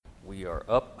We are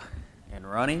up and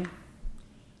running,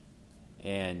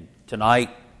 and tonight,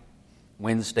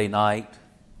 Wednesday night,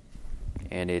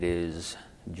 and it is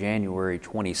January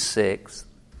 26th,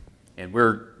 and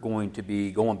we're going to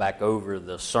be going back over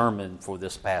the sermon for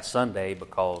this past Sunday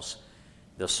because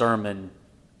the sermon,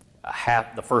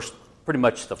 pretty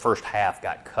much the first half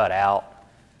got cut out.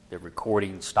 The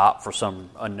recording stopped for some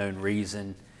unknown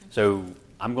reason, so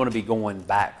I'm going to be going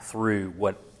back through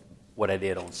what I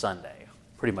did on Sunday,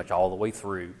 pretty much all the way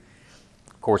through.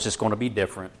 Of course, it's going to be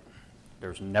different.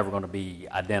 There's never going to be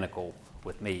identical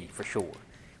with me, for sure.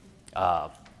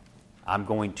 I'm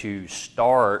going to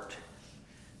start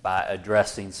by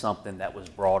addressing something that was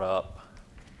brought up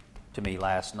to me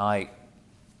last night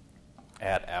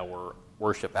at our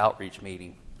worship outreach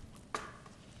meeting.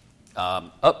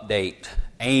 Update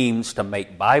aims to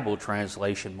make Bible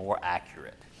translation more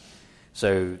accurate.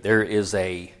 So there is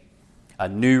a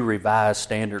new Revised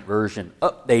Standard Version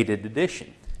updated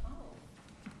edition.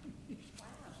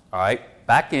 All right,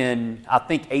 back in, I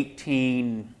think,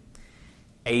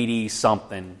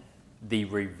 1880-something, the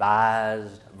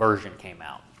Revised Version came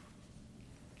out.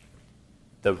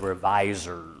 The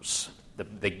revisers,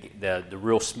 the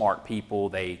real smart people,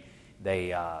 they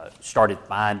started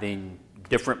finding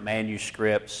different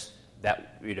manuscripts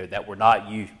that were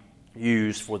not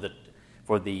used for the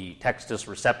Textus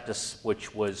Receptus,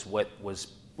 which was what was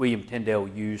William Tyndale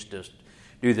used to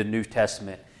do the New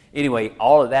Testament. Anyway,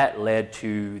 all of that led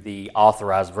to the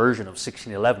Authorized Version of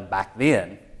 1611 back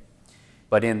then.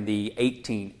 But in the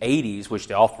 1880s, which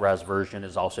the Authorized Version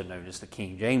is also known as the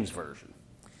King James Version,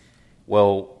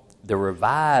 well, the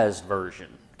Revised Version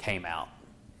came out.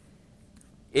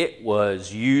 It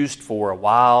was used for a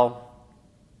while,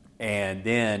 and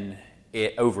then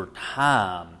over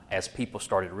time, as people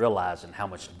started realizing how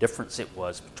much difference it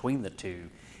was between the two,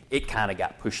 it kind of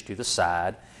got pushed to the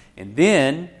side. And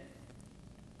then,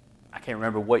 I can't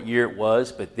remember what year it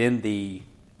was, but then the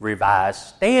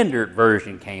Revised Standard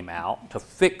Version came out to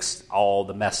fix all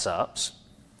the mess-ups.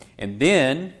 And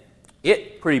then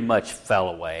it pretty much fell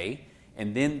away.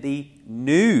 And then the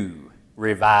new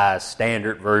Revised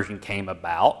Standard Version came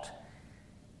about.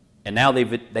 And now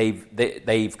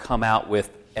they've come out with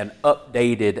an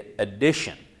updated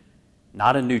edition.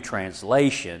 Not a new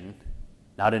translation,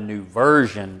 not a new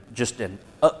version, just an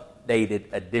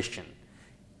updated edition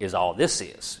is all this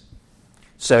is.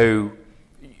 So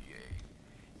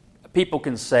people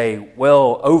can say,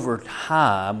 well, over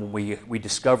time, when we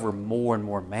discover more and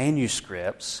more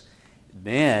manuscripts,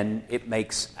 then it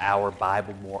makes our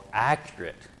Bible more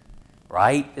accurate,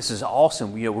 right? This is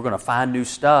awesome. We're going to find new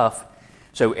stuff.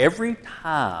 So every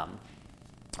time,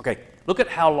 okay, look at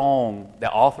how long the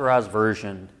Authorized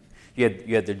Version.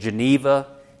 You had the Geneva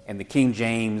and the King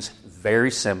James, very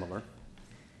similar.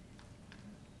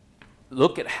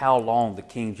 Look at how long the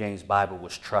King James Bible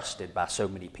was trusted by so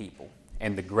many people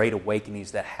and the great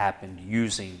awakenings that happened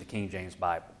using the King James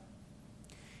Bible.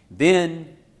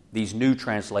 Then these new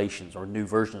translations or new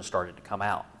versions started to come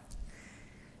out.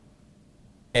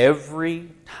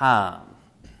 Every time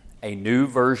a new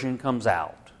version comes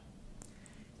out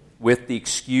with the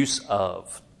excuse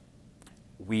of,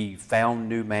 we found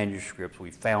new manuscripts,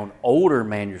 we found older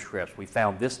manuscripts, we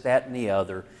found this, that, and the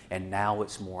other, and now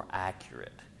it's more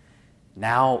accurate.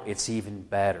 Now it's even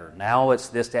better. Now it's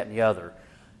this, that, and the other.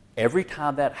 Every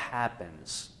time that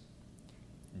happens,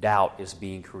 doubt is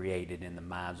being created in the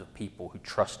minds of people who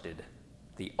trusted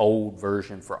the old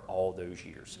version for all those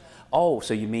years. Oh,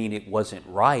 so you mean it wasn't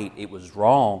right, it was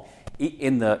wrong.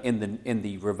 In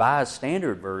the Revised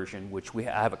Standard Version, which I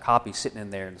have a copy sitting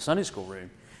in there in the Sunday school room,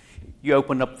 you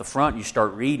open up the front, you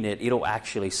start reading it, it'll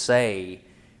actually say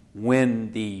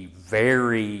when the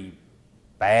very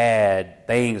bad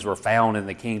things were found in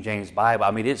the King James Bible.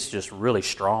 I mean, it's just really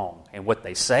strong in what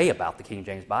they say about the King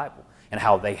James Bible and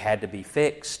how they had to be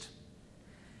fixed.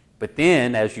 But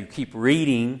then, as you keep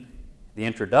reading the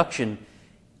introduction,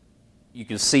 you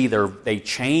can see they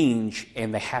change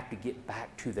and they have to get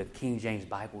back to the King James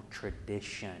Bible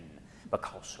tradition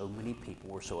because so many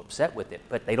people were so upset with it.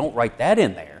 But they don't write that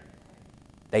in there.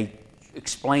 They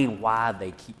explain why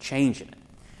they keep changing it.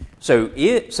 So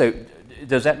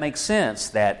does that make sense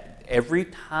that every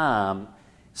time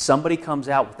somebody comes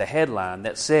out with a headline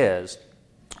that says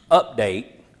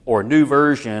update or new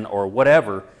version or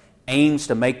whatever aims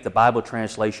to make the Bible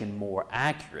translation more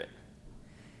accurate,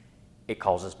 it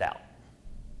causes doubt.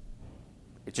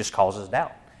 It just causes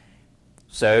doubt.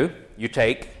 So you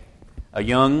take a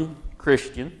young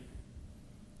Christian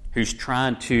who's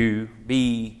trying to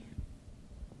be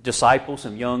disciple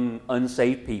some young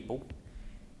unsaved people,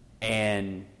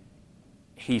 and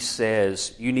he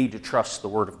says, you need to trust the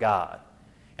Word of God.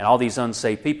 And all these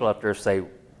unsaved people out there say,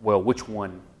 well, which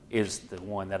one is the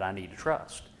one that I need to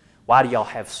trust? Why do y'all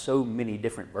have so many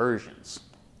different versions?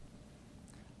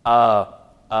 Or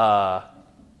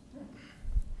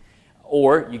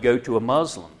you go to a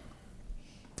Muslim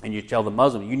and you tell the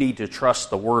Muslim, you need to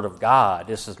trust the Word of God.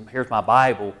 Here's my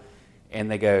Bible. And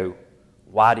they go,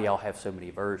 why do y'all have so many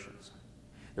versions?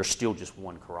 There's still just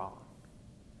one Quran.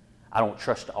 I don't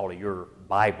trust all of your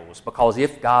Bibles, because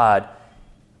if God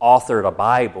authored a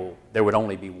Bible, there would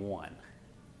only be one.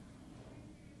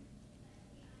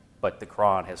 But the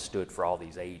Quran has stood for all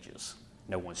these ages.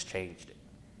 No one's changed it.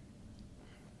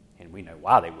 And we know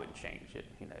why they wouldn't change it.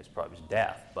 It's probably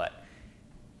death. But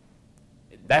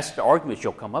that's the argument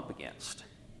you'll come up against.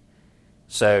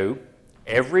 So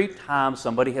every time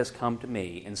somebody has come to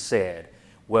me and said,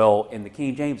 well, in the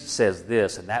King James it says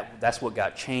this, and that's what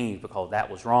got changed because that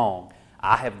was wrong,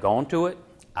 I have gone to it,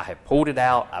 I have pulled it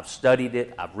out, I've studied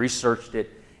it, I've researched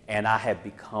it, and I have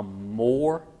become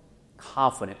more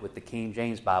confident with the King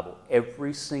James Bible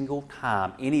every single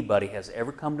time anybody has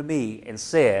ever come to me and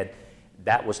said,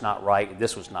 that was not right,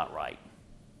 this was not right.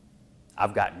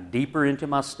 I've gotten deeper into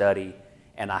my study,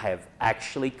 and I have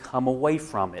actually come away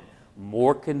from it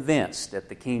more convinced that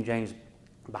the King James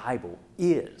Bible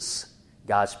is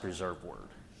God's preserved word.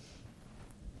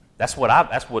 That's what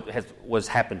was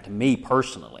happened to me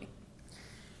personally.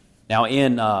 Now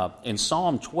in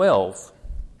Psalm 12,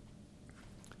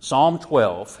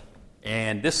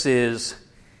 and this is,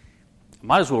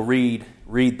 might as well read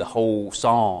the whole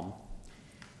psalm.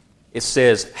 It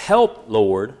says, "Help,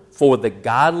 Lord, for the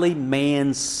godly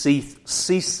man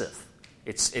ceaseth."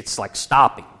 It's like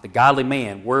stopping. The godly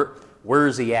man, where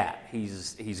is he at?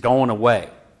 He's going away.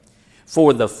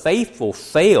 "For the faithful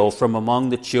fail from among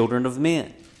the children of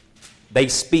men. They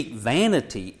speak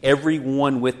vanity, every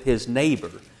one with his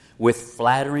neighbor. With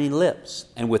flattering lips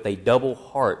and with a double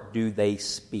heart do they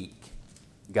speak."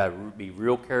 You've got to be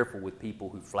real careful with people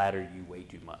who flatter you way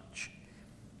too much.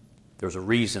 There's a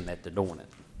reason that they're doing it.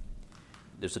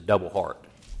 There's a double heart.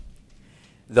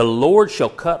 "The Lord shall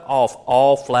cut off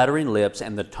all flattering lips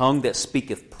and the tongue that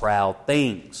speaketh proud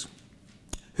things.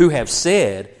 Who have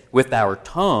said, with our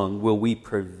tongue will we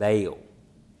prevail.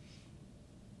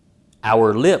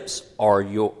 Our lips are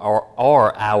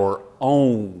our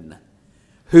own.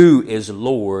 Who is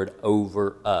Lord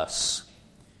over us?"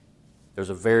 There's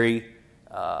a very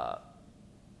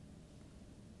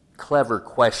clever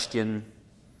question.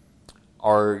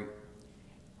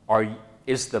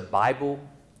 Is the Bible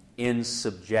in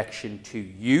subjection to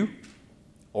you,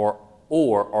 or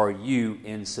are you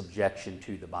in subjection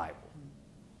to the Bible?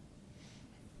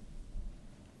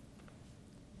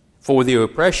 "For the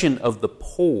oppression of the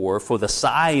poor, for the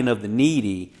sighing of the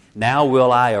needy, now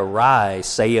will I arise,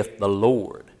 saith the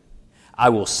Lord. I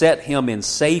will set him in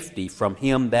safety from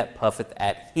him that puffeth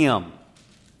at him."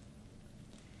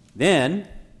 Then,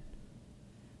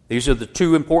 these are the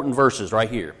two important verses right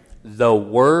here. "The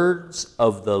words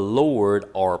of the Lord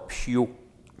are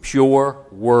pure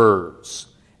words,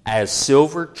 as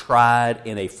silver tried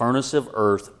in a furnace of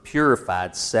earth,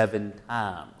 purified 7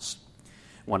 times.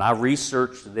 When I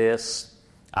researched this,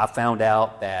 I found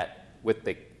out that with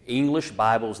the English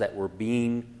Bibles that were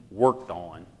being worked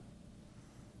on,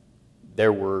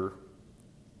 there were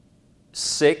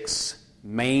 6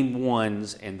 main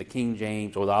ones, and the King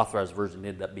James, or the Authorized Version,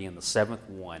 ended up being the 7th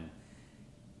one.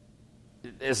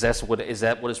 Is that what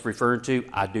it's referring to?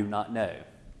 I do not know.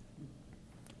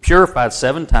 "Purified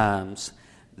 7 times,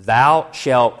 thou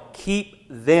shalt keep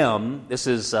them." This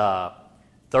is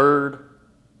third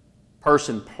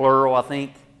person plural, I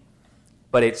think,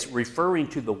 but it's referring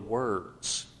to the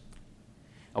words.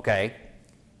 Okay?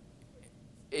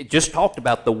 It just talked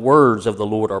about the words of the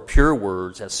Lord are pure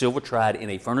words, as silver tried in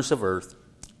a furnace of earth,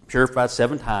 purified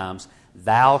 7 times.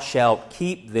 "Thou shalt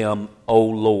keep them, O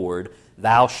Lord.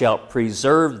 Thou shalt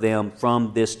preserve them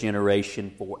from this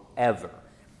generation forever."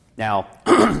 Now,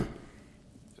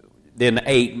 then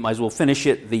 8, might as well finish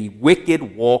it. "The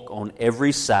wicked walk on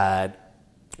every side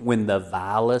when the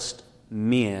vilest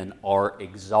men are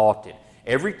exalted."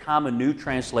 Every time a new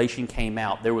translation came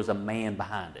out, there was a man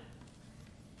behind it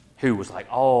who was like,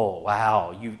 "Oh,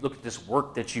 wow, you look at this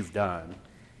work that you've done,"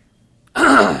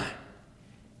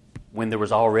 when there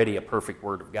was already a perfect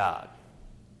Word of God.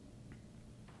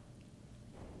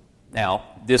 Now,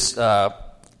 this the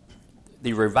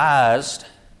Revised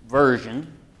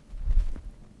Version,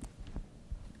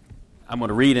 I'm going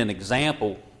to read an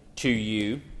example to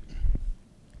you.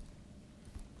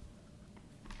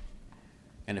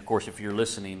 And of course, if you're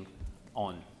listening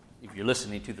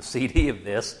to the CD of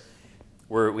this,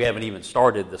 we haven't even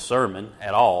started the sermon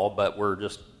at all, but we're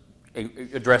just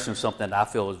addressing something that I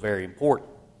feel is very important.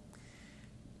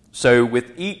 So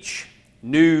with each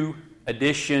new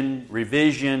addition,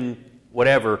 revision,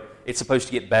 whatever, it's supposed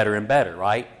to get better and better,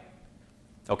 right?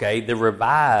 Okay, the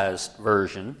Revised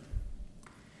Version,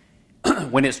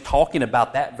 when it's talking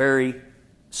about that very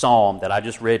psalm that I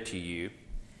just read to you,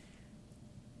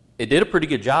 it did a pretty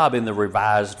good job in the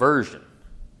Revised Version.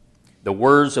 The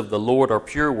words of the Lord are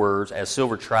pure words, as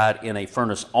silver tried in a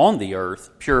furnace on the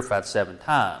earth, purified 7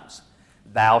 times.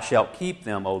 Thou shalt keep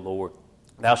them, O Lord.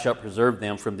 Thou shalt preserve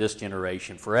them from this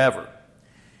generation forever.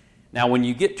 Now, when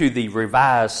you get to the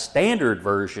Revised Standard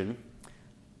Version,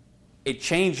 it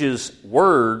changes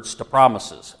words to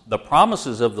promises. The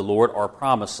promises of the Lord are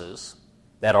promises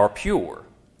that are pure.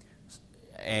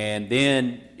 And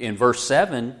then in verse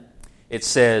 7, it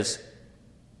says,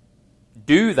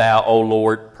 do thou, O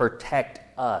Lord, protect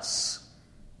us.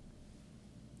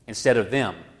 Instead of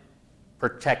them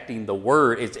protecting the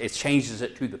word, it changes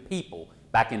it to the people.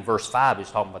 Back in verse 5, it's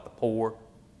talking about the poor.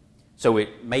 So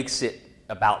it makes it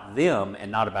about them and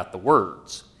not about the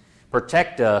words.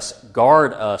 Protect us,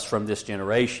 guard us from this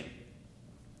generation.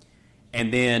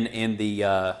 And then in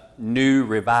the New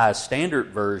Revised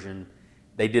Standard Version,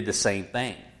 they did the same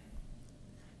thing.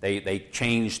 They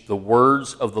changed the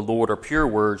words of the Lord are pure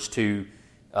words to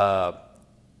the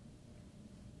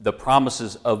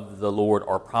promises of the Lord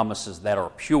are promises that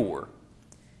are pure.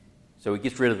 So it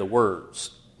gets rid of the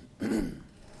words.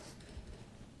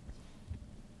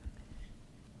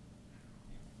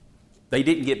 They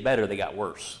didn't get better, they got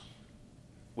worse.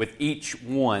 With each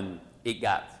one, it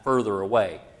got further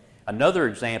away. Another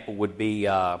example would be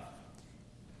John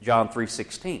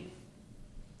 3:16.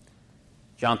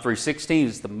 John 3:16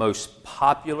 is the most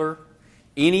popular.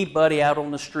 Anybody out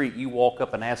on the street, you walk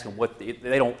up and ask them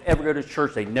they don't ever go to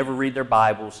church, they never read their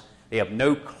Bibles, they have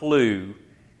no clue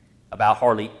about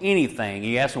hardly anything.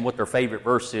 You ask them what their favorite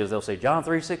verse is, they'll say John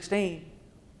 3:16.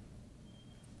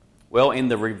 Well, in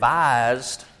the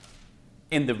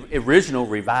original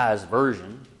Revised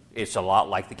Version, it's a lot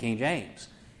like the King James.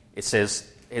 It says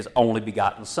his only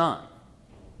begotten Son.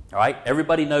 All right,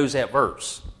 everybody knows that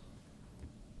verse.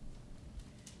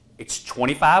 It's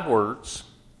 25 words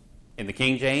in the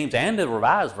King James and the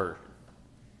Revised Version.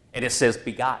 And it says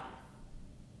begotten.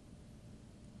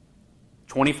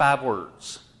 25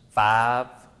 words. 5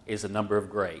 is the number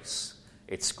of grace.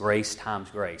 It's grace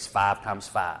times grace. 5 times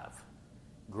 5.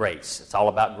 Grace. It's all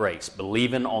about grace.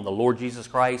 Believing on the Lord Jesus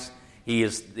Christ. He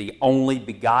is the only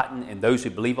begotten, and those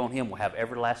who believe on Him will have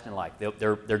everlasting life.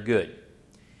 They're good.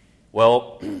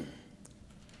 Well,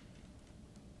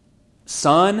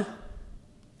 Son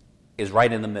is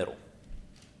right in the middle.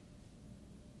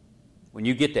 When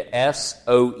you get to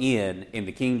S-O-N in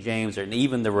the King James and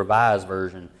even the Revised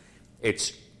Version,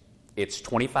 it's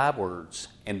 25 words,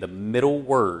 and the middle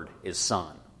word is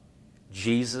Son.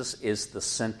 Jesus is the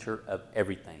center of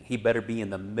everything. He better be in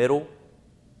the middle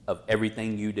of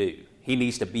everything you do. He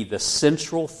needs to be the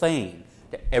central thing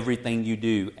to everything you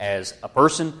do. As a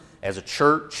person, as a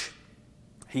church,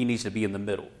 He needs to be in the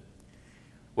middle.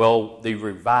 Well, the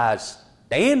Revised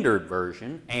Standard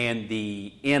Version and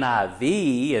the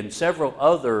NIV and several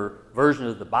other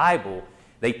versions of the Bible,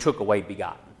 they took away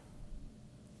begotten.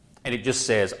 And it just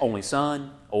says only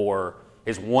Son or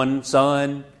His one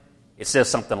Son. It says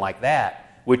something like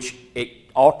that, which it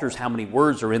alters how many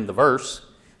words are in the verse.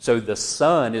 So the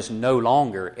Son is no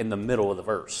longer in the middle of the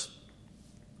verse.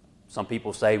 Some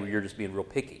people say, well, you're just being real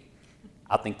picky.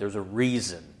 I think there's a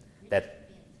reason that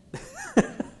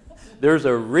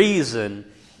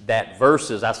that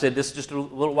verses, I said this just a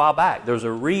little while back, there's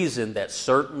a reason that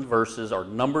certain verses are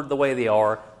numbered the way they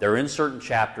are, they're in certain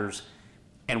chapters,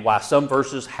 and why some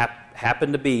verses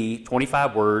happen to be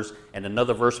 25 words and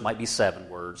another verse might be 7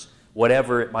 words,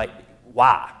 whatever it might be.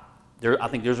 Why? I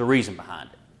think there's a reason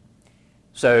behind it.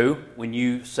 So when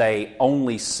you say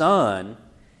only Son,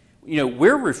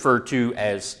 we're referred to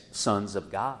as sons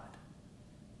of God,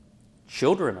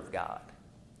 children of God.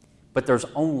 But there's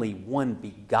only one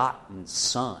begotten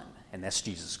Son, and that's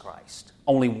Jesus Christ.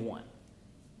 Only one,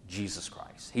 Jesus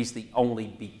Christ. He's the only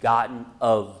begotten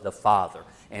of the Father,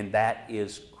 and that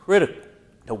is critical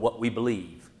to what we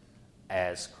believe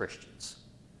as Christians.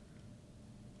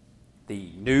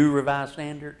 The New Revised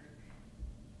Standard,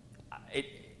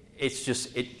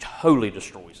 it totally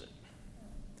destroys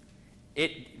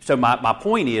it. So my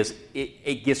point is,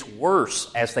 it gets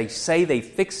worse. As they say they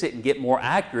fix it and get more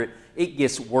accurate, it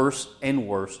gets worse and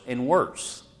worse and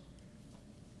worse.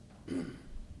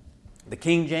 The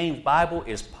King James Bible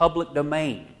is public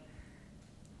domain.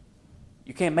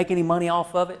 You can't make any money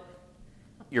off of it.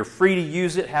 You're free to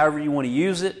use it however you want to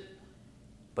use it,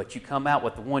 but you come out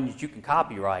with the one that you can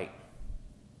copyright,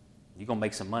 You're going to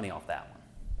make some money off that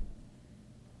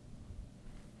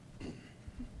one.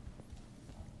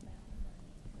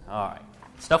 All right.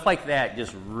 Stuff like that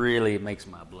just really makes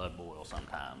my blood boil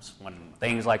sometimes when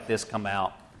things like this come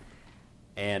out.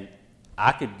 And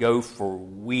I could go for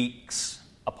weeks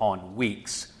upon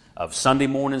weeks of Sunday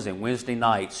mornings and Wednesday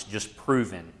nights just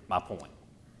proving my point.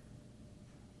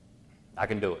 I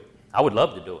can do it. I would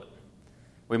love to do it.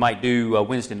 We might do a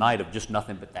Wednesday night of just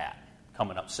nothing but that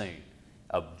coming up soon,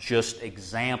 of just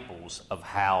examples of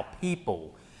how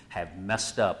people have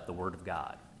messed up the Word of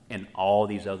God in all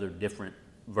these other different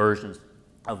versions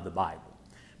of the Bible.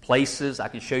 Places, I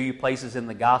can show you places in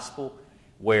the gospel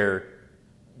where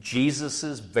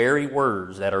Jesus' very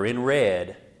words that are in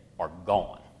red are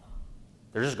gone.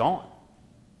 They're just gone.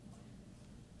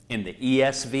 In the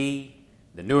ESV,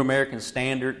 the New American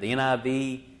Standard, the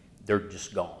NIV, they're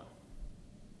just gone.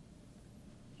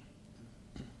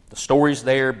 The story's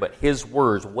there, but his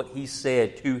words, what he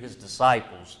said to his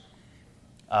disciples,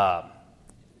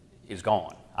 is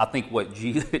gone. I think what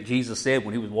Jesus said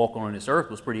when he was walking on this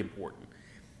earth was pretty important.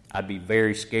 I'd be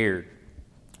very scared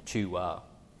to,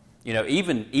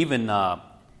 even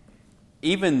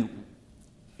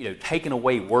taking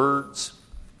away words.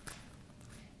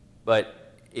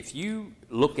 But if you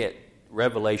look at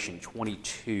Revelation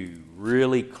 22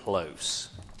 really close,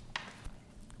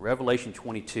 Revelation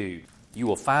 22, you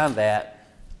will find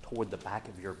that toward the back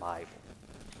of your Bible.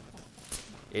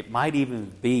 It might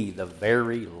even be the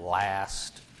very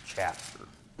last chapter.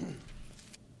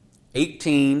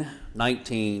 18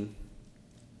 and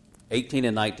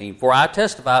 19. For I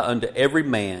testify unto every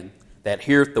man that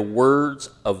heareth the words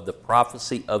of the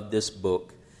prophecy of this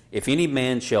book. If any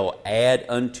man shall add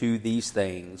unto these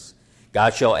things,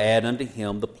 God shall add unto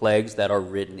him the plagues that are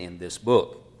written in this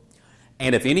book.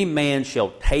 And if any man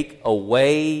shall take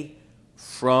away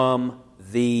from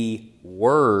the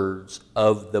words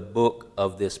of the book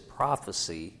of this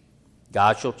prophecy,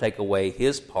 God shall take away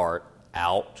his part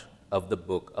out of the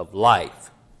book of life,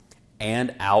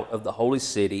 and out of the holy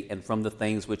city, and from the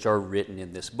things which are written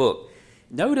in this book.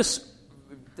 Notice,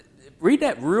 read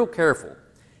that real careful.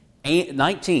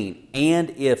 19, and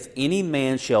if any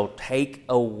man shall take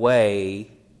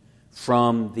away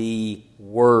from the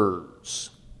words.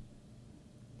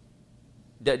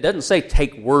 It doesn't say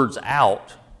take words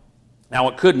out. Now,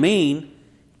 it could mean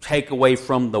take away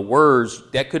from the words.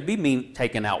 That could mean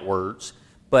taking out words.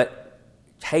 But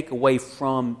take away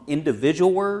from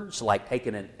individual words, like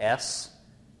taking an S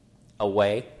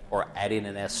away or adding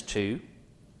an S to.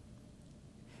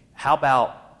 How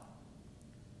about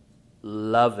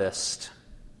lovest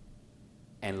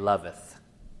and loveth?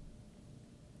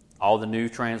 All the new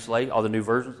all the new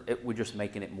versions, we're just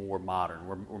making it more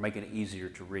modern. We're making it easier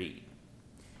to read.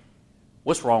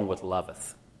 What's wrong with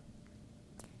loveth?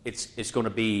 It's going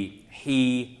to be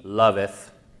he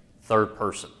loveth, third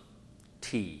person.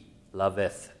 T,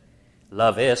 loveth.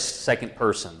 Lovest, second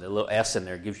person. The little S in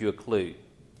there gives you a clue.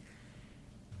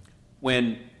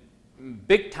 When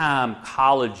big-time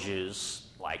colleges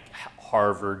like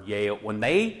Harvard, Yale, when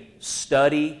they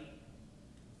study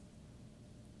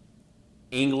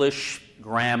English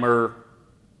grammar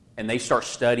and they start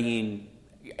studying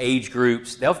age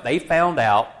groups, they found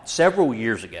out several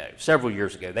years ago,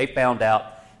 they found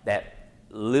out that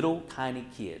little tiny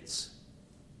kids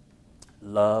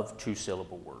love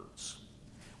two-syllable words.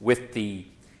 With the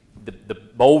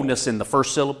boldness in the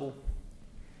first syllable,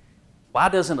 why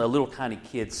doesn't a little tiny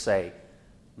kid say,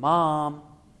 Mom?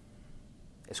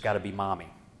 It's got to be Mommy.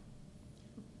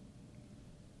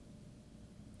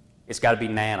 It's got to be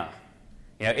Nana.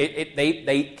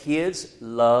 Kids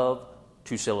love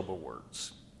two-syllable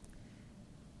words.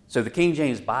 So the King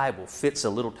James Bible fits a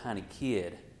little tiny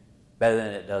kid better than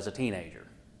it does a teenager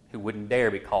who wouldn't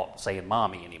dare be caught saying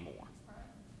Mommy anymore.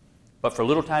 But for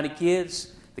little tiny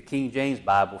kids, the King James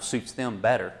Bible suits them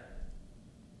better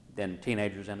than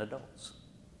teenagers and adults.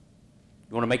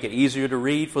 You want to make it easier to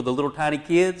read for the little tiny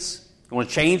kids? You want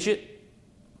to change it?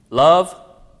 Love?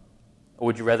 Or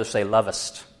would you rather say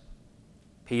lovest?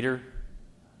 Peter,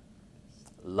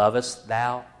 lovest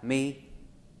thou me?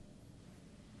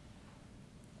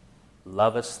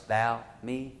 Lovest thou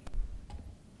me?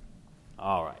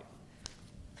 All right.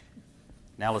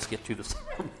 Now let's get to the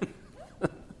sermon.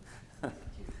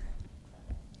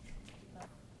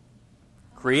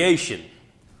 Creation.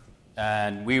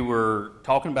 And we were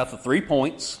talking about the 3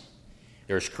 points.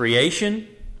 There's creation.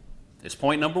 Is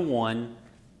point number 1.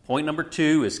 Point number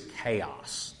 2 is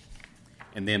chaos.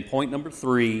 And then point number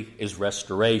 3 is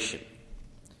restoration.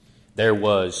 There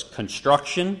was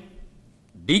construction,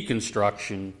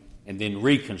 deconstruction, and then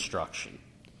reconstruction.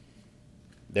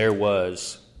 There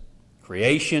was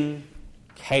creation,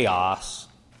 chaos,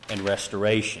 and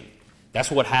restoration.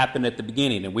 That's what happened at the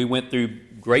beginning, and we went through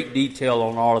great detail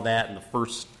on all of that in the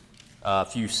first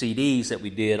few CDs that we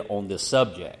did on this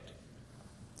subject.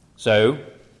 So,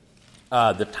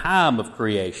 the time of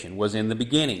creation was in the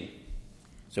beginning.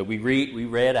 So we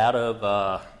read out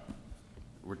of,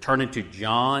 we're turning to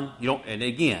John. And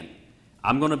again,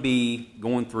 I'm going to be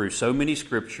going through so many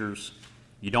scriptures.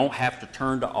 You don't have to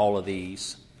turn to all of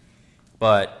these,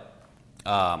 but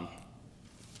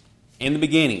in the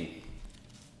beginning.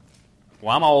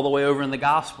 Well, I'm all the way over in the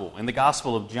Gospel. In the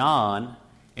Gospel of John,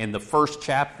 in the first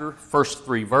chapter, first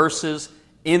 3 verses,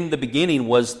 in the beginning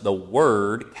was the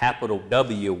Word, capital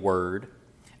W Word,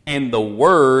 and the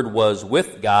Word was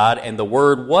with God, and the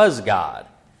Word was God.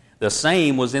 The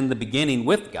same was in the beginning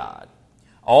with God.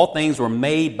 All things were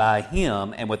made by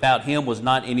Him, and without Him was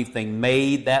not anything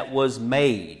made that was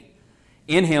made.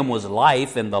 In Him was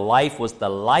life, and the life was the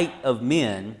light of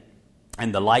men,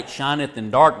 and the light shineth in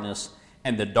darkness,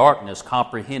 and the darkness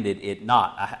comprehended it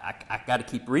not. I got to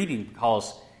keep reading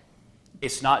because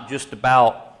it's not just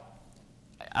about,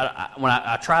 when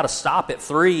I try to stop at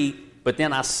 3, but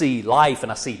then I see life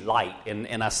and I see light,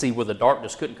 and I see where the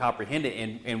darkness couldn't comprehend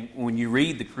it. And when you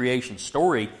read the creation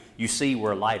story, you see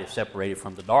where light is separated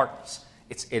from the darkness.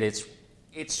 It's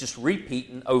just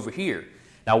repeating over here.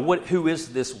 Now, who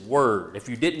is this Word? If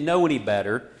you didn't know any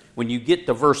better, when you get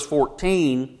to verse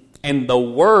 14, and the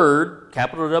Word,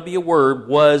 capital W Word,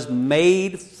 was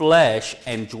made flesh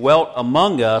and dwelt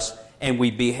among us, and we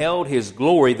beheld His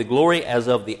glory, the glory as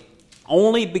of the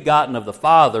only begotten of the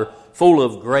Father, full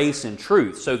of grace and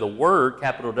truth. So the Word,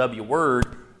 capital W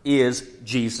Word, is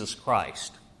Jesus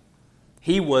Christ.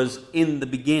 He was in the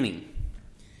beginning.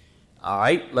 All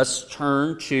right, let's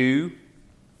turn to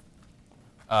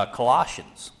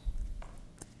Colossians.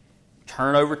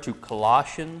 Turn over to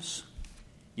Colossians.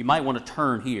 You might want to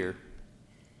turn here.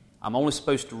 I'm only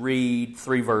supposed to read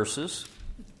 3 verses,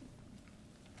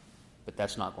 but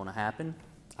that's not going to happen.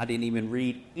 I didn't even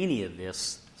read any of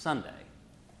this Sunday.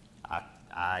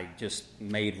 I just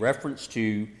made reference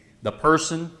to the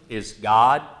person is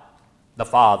God, the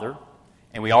Father,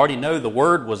 and we already know the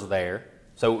Word was there,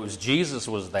 so it was Jesus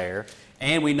was there,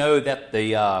 and we know that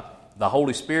the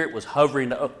Holy Spirit was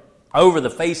hovering over the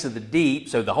face of the deep,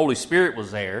 so the Holy Spirit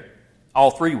was there.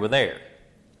 All 3 were there.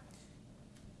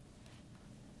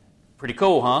 Pretty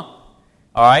cool, huh?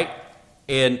 All right.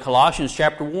 In Colossians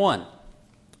chapter 1,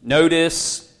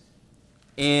 notice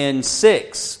in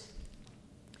 6,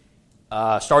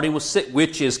 starting with 6,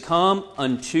 which is come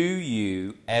unto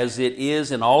you as it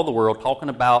is in all the world, talking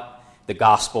about the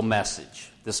gospel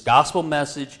message. This gospel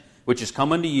message, which is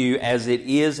come unto you as it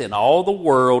is in all the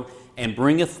world, and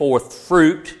bringeth forth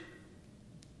fruit.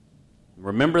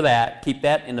 Remember that. Keep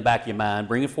that in the back of your mind.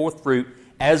 Bringeth forth fruit,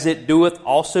 as it doeth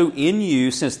also in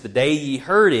you since the day ye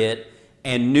heard it,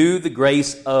 and knew the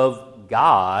grace of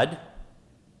God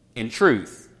in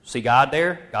truth. See God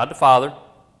there? God the Father.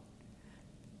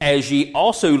 As ye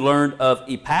also learned of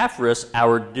Epaphras,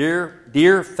 our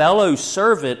dear fellow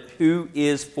servant, who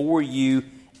is for you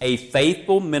a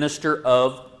faithful minister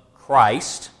of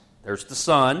Christ. There's the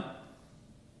Son.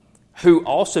 Who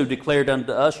also declared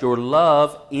unto us your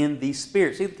love in the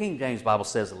Spirit. See, the King James Bible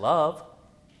says love.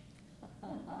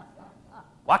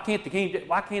 Why can't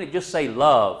it just say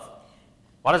love?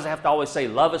 Why does it have to always say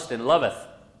lovest and loveth?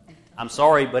 I'm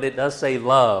sorry, but it does say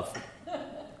love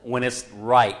when it's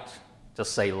right to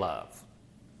say love.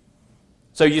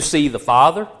 So you see the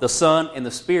Father, the Son, and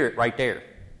the Spirit right there.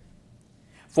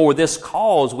 For this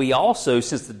cause we also,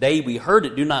 since the day we heard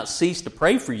it, do not cease to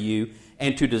pray for you,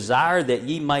 and to desire that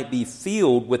ye might be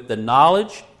filled with the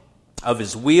knowledge of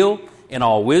His will in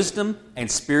all wisdom and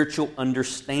spiritual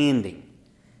understanding.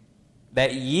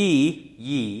 That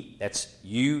ye, that's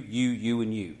you,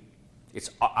 and you.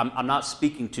 I'm not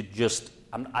speaking to just,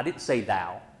 I didn't say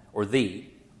thou or thee.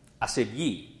 I said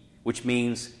ye, which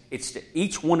means it's to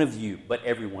each one of you, but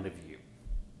every one of you.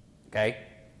 Okay?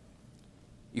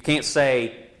 You can't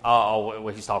say, well,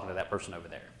 he's talking to that person over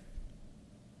there.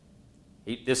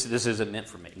 This isn't meant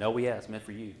for me. No, yeah, it's meant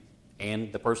for you.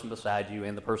 And the person beside you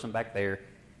and the person back there.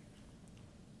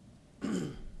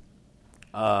 Where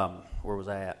was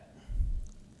I at?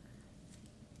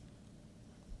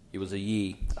 It was a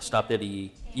ye. I stopped at a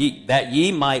ye. That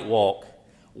ye might walk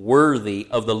worthy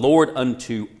of the Lord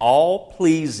unto all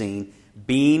pleasing,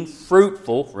 being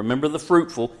fruitful, remember the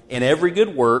fruitful, in every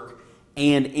good work,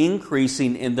 and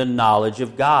increasing in the knowledge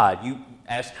of God.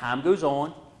 As time goes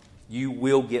on, you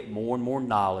will get more and more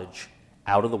knowledge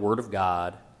out of the Word of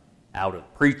God, out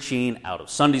of preaching, out of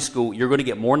Sunday school. You're going to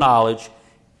get more knowledge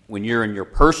when you're in your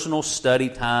personal study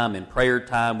time and prayer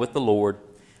time with the Lord.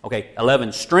 Okay,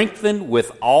 11, strengthened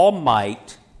with all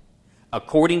might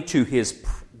according to his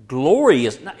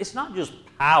glorious, it's not just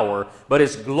power, but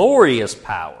it's glorious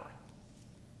power,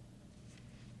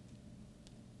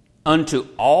 unto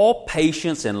all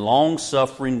patience and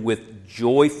long-suffering with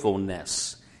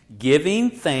joyfulness, giving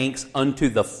thanks unto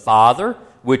the Father,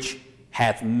 which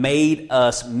hath made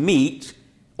us meet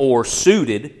or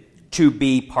suited to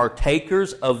be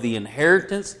partakers of the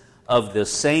inheritance of the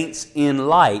saints in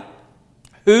light,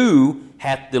 who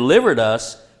hath delivered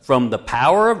us from the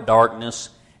power of darkness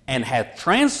and hath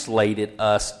translated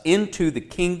us into the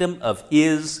kingdom of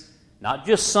his, not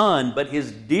just Son, but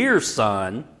his dear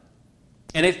Son.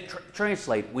 And it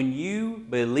translates, when you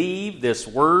believe this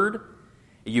word,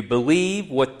 you believe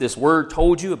what this word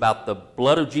told you about the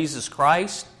blood of Jesus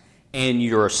Christ, and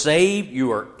you're saved,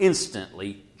 you are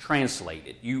instantly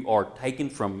translated. You are taken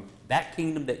from that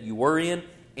kingdom that you were in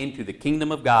into the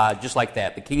kingdom of God, just like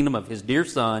that, the kingdom of his dear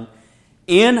Son,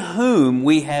 in whom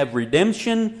we have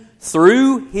redemption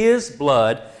through his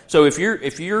blood. So if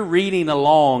you're reading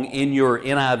along in your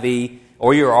NIV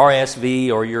or your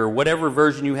RSV or your whatever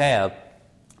version you have,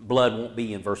 blood won't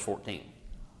be in verse 14.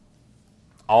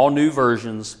 All new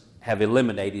versions have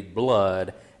eliminated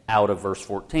blood out of verse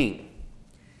 14.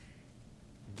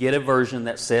 Get a version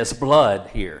that says blood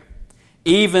here.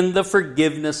 Even the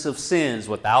forgiveness of sins.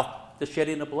 Without the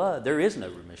shedding of blood, there is no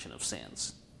remission of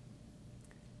sins.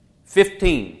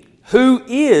 15. Who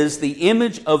is the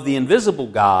image of the invisible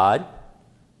God,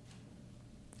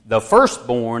 the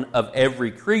firstborn of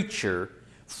every creature,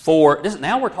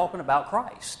 now we're talking about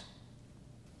Christ.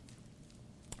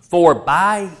 For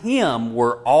by him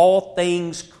were all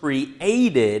things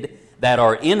created that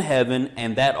are in heaven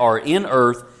and that are in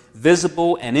earth,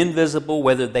 visible and invisible,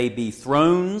 whether they be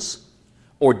thrones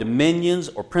or dominions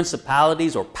or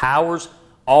principalities or powers.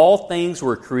 All things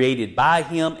were created by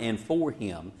him and for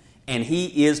him. And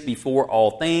he is before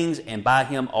all things, and by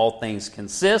him all things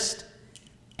consist.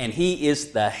 And he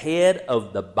is the head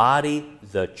of the body,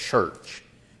 the church,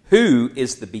 who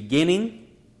is the beginning,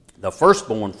 the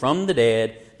firstborn from the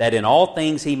dead, that in all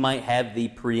things he might have the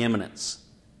preeminence.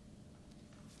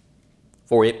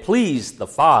 For it pleased the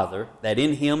Father that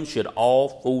in him should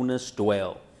all fullness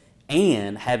dwell,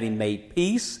 and having made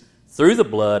peace through the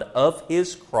blood of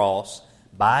his cross,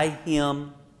 by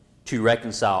him to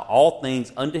reconcile all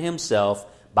things unto himself.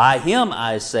 By him,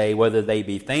 I say, whether they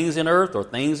be things in earth or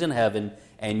things in heaven,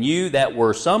 and you that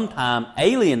were sometime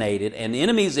alienated and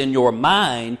enemies in your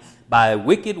mind by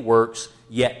wicked works,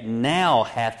 yet now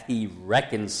hath he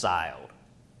reconciled.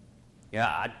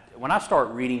 When I start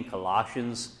reading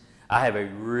Colossians, I have a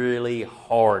really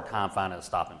hard time finding a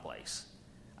stopping place.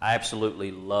 I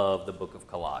absolutely love the book of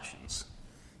Colossians.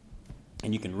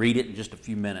 And you can read it in just a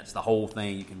few minutes. The whole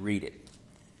thing, you can read it.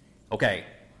 Okay.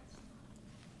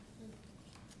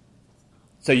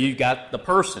 So you've got the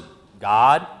person,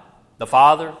 God, the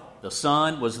Father, the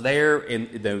Son was there,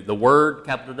 in the Word,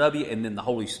 capital W, and then the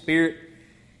Holy Spirit.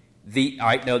 All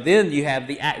right, now then you have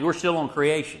the act. We're still on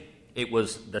creation. It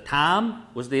was the time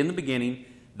was in the beginning.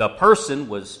 The person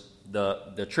was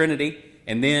the Trinity,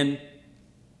 and then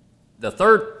the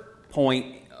third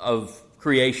point of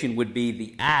creation would be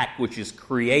the act, which is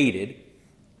created.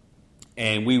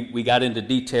 And we got into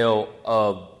detail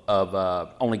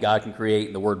of only God can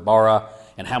create, the word bara,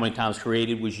 and how many times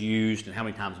created was used, and how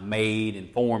many times made and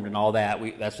formed and all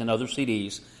that. That's in other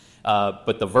CDs.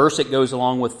 But the verse that goes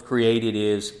along with created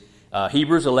is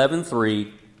Hebrews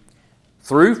 11:3.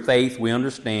 Through faith we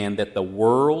understand that the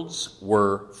worlds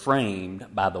were framed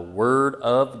by the word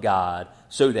of God,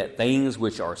 so that things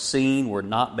which are seen were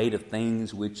not made of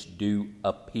things which do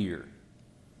appear.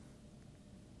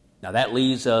 Now that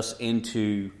leads us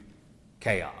into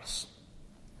chaos.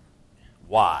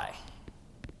 Why?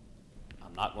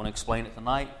 I'm not going to explain it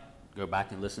tonight. Go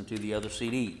back and listen to the other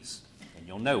CDs, and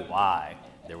you'll know why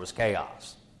there was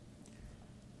chaos.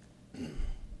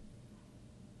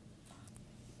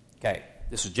 Okay,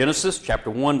 this is Genesis chapter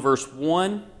 1, verse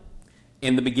 1.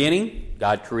 In the beginning,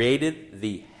 God created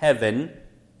the heaven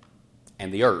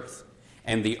and the earth.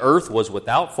 And the earth was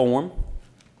without form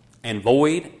and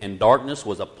void, and darkness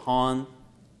was upon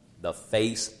the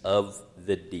face of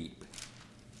the deep.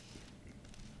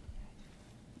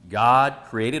 God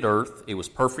created earth. It was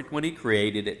perfect when he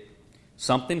created it.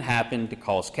 Something happened to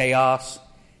cause chaos.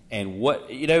 And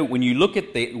when you look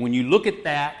at that, you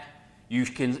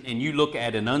look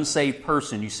at an unsaved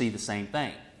person, you see the same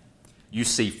thing. You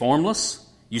see formless,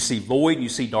 you see void, you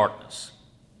see darkness.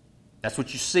 That's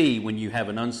what you see when you have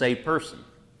an unsaved person.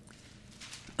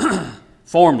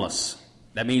 Formless.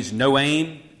 That means no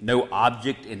aim, no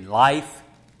object in life,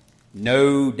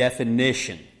 no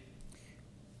definition.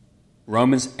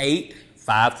 Romans 8,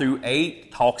 5 through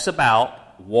 8 talks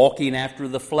about walking after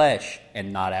the flesh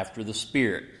and not after the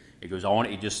Spirit. It goes on.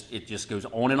 It just goes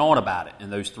on and on about it in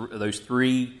those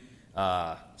three,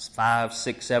 5,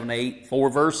 6, 7, 8, 4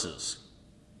 verses.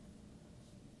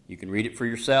 You can read it for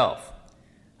yourself.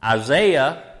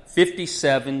 Isaiah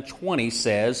 57:20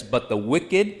 says, "But the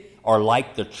wicked are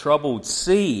like the troubled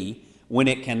sea when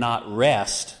it cannot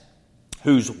rest,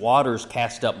 whose waters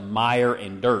cast up mire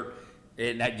and dirt."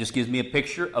 And that just gives me a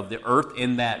picture of the earth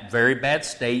in that very bad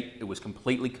state. It was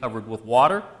completely covered with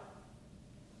water,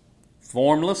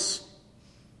 formless.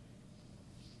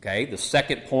 Okay, the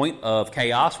second point of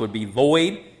chaos would be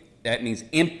void. That means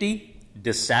empty,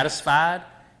 dissatisfied,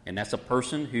 and that's a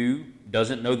person who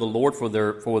doesn't know the Lord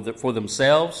for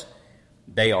themselves.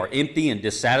 They are empty and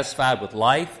dissatisfied with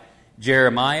life.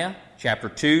 Jeremiah chapter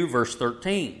 2, verse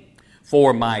 13.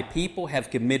 "For my people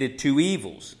have committed two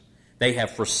evils. They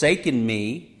have forsaken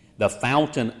me, the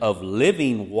fountain of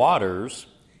living waters,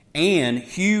 and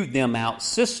hewed them out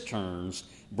cisterns,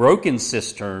 broken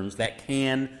cisterns that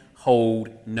can hold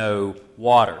no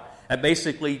water." That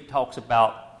basically talks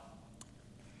about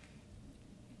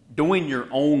doing your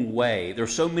own way.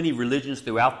 There's so many religions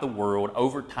throughout the world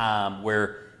over time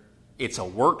where it's a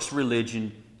works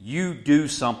religion. You do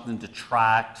something to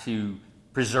try to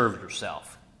preserve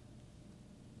yourself.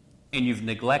 And you've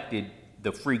neglected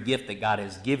the free gift that God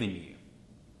has given you.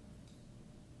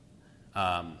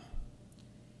 I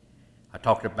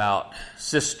talked about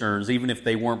cisterns. Even if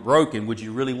they weren't broken, would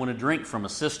you really want to drink from a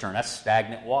cistern? That's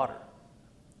stagnant water.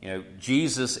 You know,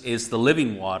 Jesus is the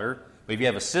living water. But if you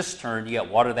have a cistern, you got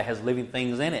water that has living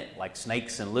things in it, like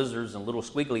snakes and lizards and little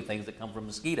squiggly things that come from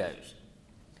mosquitoes.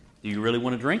 Do you really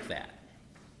want to drink that?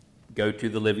 Go to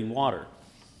the living water.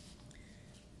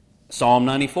 Psalm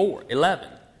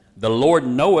 94:11. "The Lord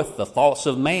knoweth the thoughts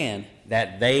of man,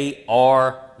 that they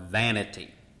are vanity."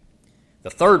 The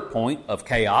third point of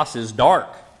chaos is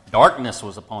dark. Darkness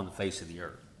was upon the face of the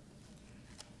earth.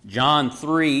 John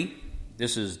 3,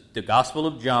 this is the Gospel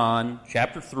of John,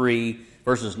 chapter 3,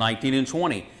 verses 19 and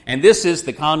 20. "And this is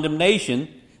the condemnation,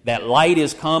 that light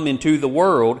is come into the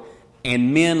world,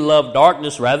 and men love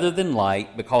darkness rather than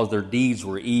light, because their deeds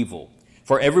were evil.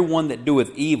 For everyone that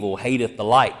doeth evil hateth the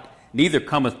light, neither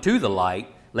cometh to the light,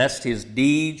 lest his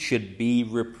deeds should be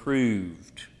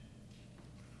reproved."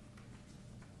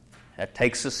 That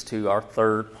takes us to our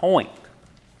third point.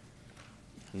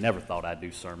 Never thought I'd do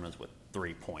sermons with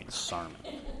 3-point sermon.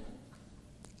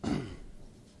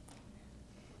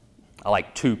 I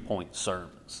like 2-point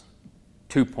sermons.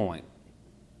 2-point.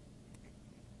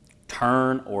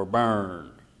 Turn or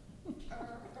burn.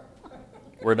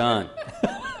 We're done.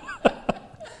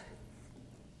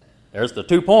 There's the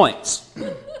 2 points.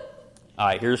 All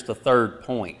right, here's the third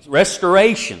point.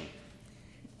 Restoration.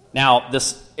 Now,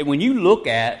 when you look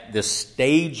at the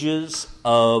stages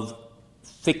of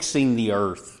fixing the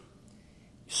earth,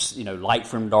 you know, light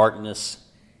from darkness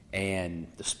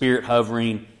and the Spirit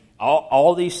hovering,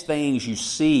 all these things you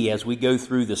see as we go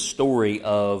through the story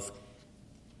of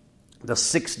the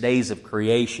 6 days of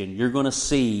creation, you're going to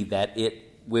see that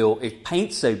it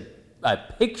paints a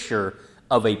picture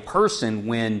of a person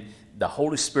when the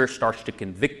Holy Spirit starts to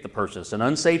convict the person. It's an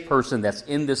unsaved person that's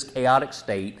in this chaotic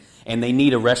state, and they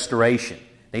need a restoration.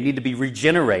 They need to be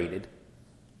regenerated.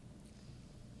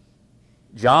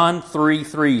 John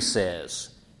 3:3 says,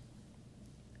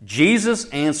 "Jesus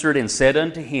answered and said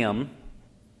unto him,"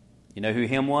 you know who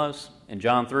him was in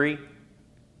John 3?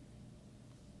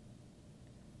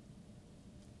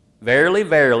 "Verily,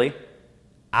 verily,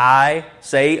 I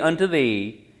say unto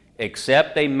thee,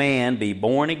 except a man be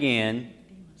born again,"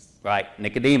 right,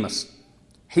 Nicodemus,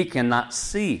 "he cannot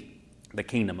see the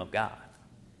kingdom of God."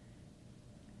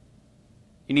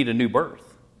 You need a new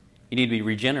birth. You need to be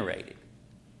regenerated.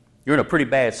 You're in a pretty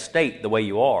bad state the way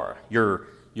you are. You're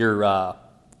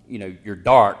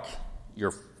dark.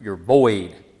 You're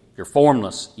void. You're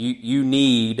formless. You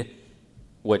need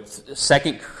what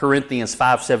 2 Corinthians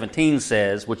 5:17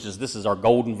 says, this is our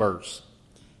golden verse.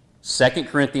 2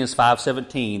 Corinthians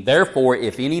 5:17, "Therefore,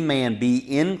 if any man be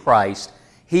in Christ,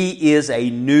 he is a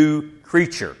new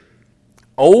creature.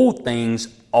 Old things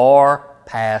are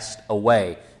passed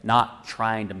away." Not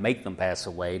trying to make them pass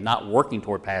away, not working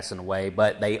toward passing away,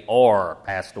 but they are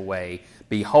passed away.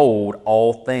 Behold,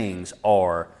 all things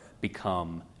are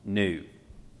become new.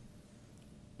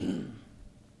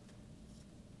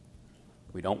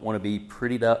 We don't want to be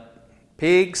prettied up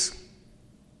pigs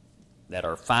that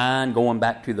are fine going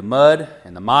back to the mud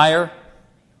and the mire.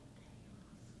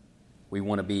 We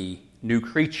want to be new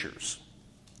creatures.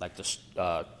 Like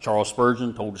Charles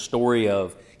Spurgeon told the story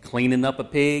of cleaning up a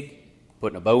pig.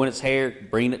 putting a bow in its hair,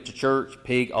 bringing it to church.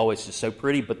 Pig, oh, it's just so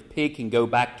pretty, but the pig can go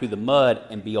back to the mud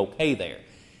and be okay there.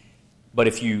 But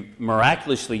if you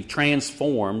miraculously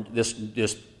transformed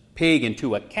this pig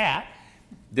into a cat,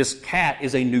 this cat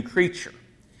is a new creature.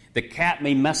 The cat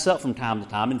may mess up from time to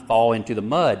time and fall into the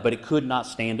mud, but it could not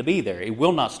stand to be there. It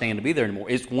will not stand to be there anymore.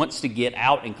 It wants to get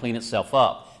out and clean itself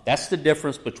up. That's the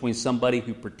difference between somebody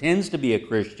who pretends to be a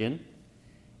Christian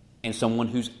and someone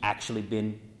who's actually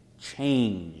been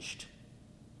changed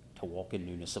to walk in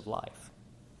newness of life.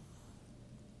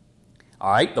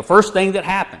 All right, the first thing that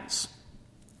happens,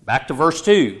 back to verse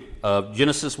 2 of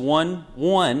Genesis chapter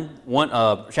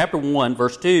 1,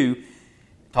 verse 2,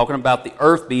 talking about the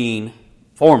earth being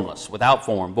formless, without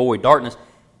form, void, darkness,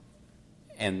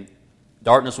 and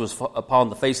darkness was upon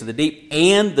the face of the deep,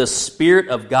 and the Spirit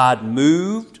of God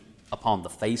moved upon the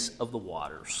face of the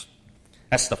waters.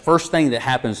 That's the first thing that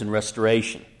happens in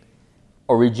restoration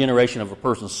or regeneration of a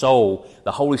person's soul.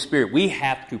 The Holy Spirit, we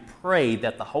have to pray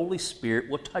that the Holy Spirit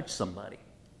will touch somebody.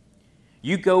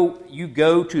 You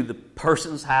go to the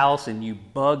person's house and you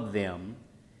bug them,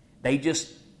 they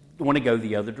just want to go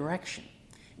the other direction.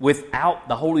 Without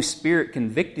the Holy Spirit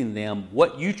convicting them,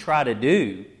 what you try to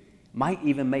do might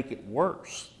even make it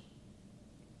worse.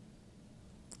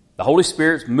 The Holy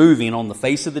Spirit's moving on the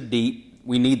face of the deep.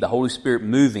 We need the Holy Spirit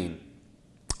moving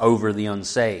over the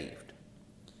unsaved.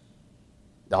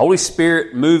 The Holy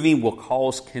Spirit moving will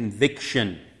cause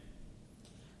conviction.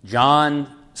 John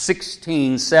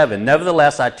 16:7,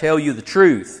 nevertheless, I tell you the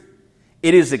truth.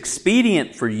 It is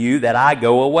expedient for you that I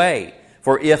go away.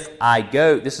 For if I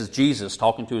go, this is Jesus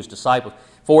talking to his disciples,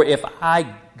 for if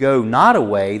I go not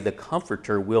away, the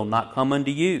Comforter will not come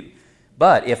unto you.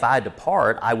 But if I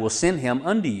depart, I will send him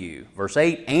unto you. Verse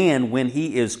 8, and when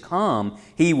he is come,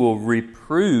 he will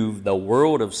reprove the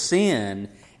world of sin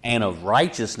and of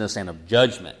righteousness and of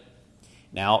judgment.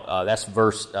 Now, that's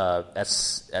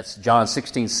John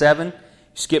 16:7.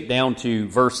 Skip down to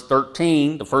verse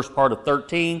 13, the first part of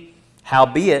 13.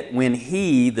 Howbeit, when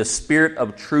he, the Spirit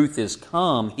of truth, is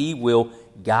come, he will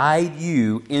guide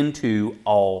you into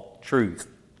all truth.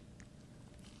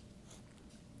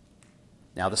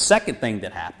 Now, the second thing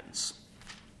that happens,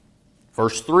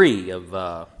 verse 3 of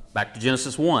back to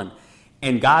Genesis 1.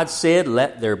 And God said,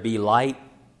 let there be light,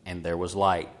 and there was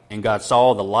light. And God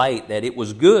saw the light, that it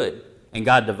was good. And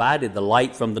God divided the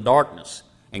light from the darkness.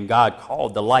 And God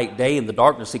called the light day, and the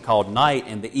darkness he called night,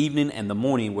 and the evening and the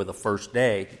morning were the first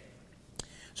day.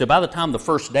 So by the time the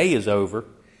first day is over,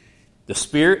 the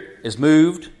Spirit is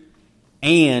moved,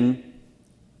 and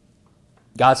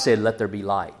God said, let there be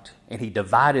light. And he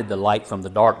divided the light from the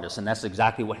darkness. And that's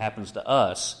exactly what happens to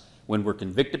us when we're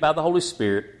convicted by the Holy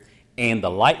Spirit. And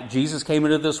the light, Jesus came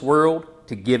into this world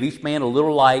to give each man a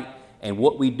little light. And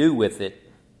what we do with it,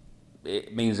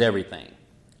 it means everything.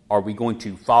 Are we going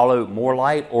to follow more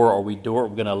light, or are we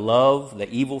going to love the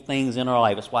evil things in our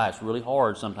life? That's why it's really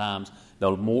hard sometimes. The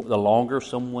longer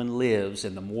someone lives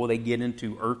and the more they get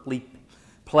into earthly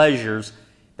pleasures,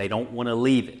 they don't want to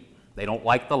leave it. They don't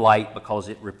like the light because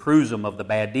it reproves them of the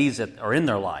bad deeds that are in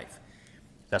their life.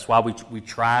 That's why we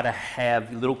try to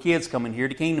have little kids come in here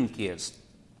to Kingdom Kids.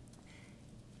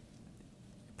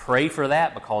 Pray for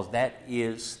that, because that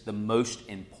is the most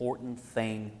important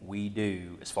thing we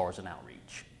do as far as an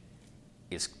outreach,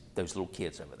 is those little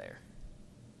kids over there.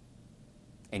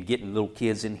 And getting little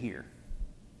kids in here.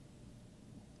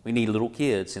 We need little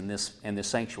kids in this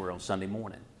sanctuary on Sunday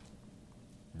morning.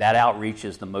 That outreach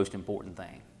is the most important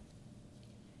thing.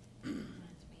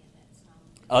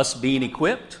 Us being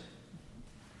equipped,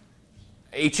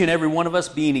 each and every one of us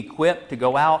being equipped to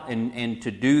go out and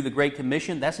to do the Great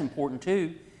Commission, that's important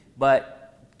too,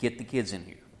 but get the kids in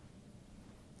here.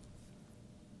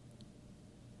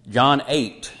 John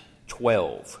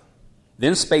 8:12.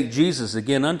 Then spake Jesus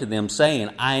again unto them,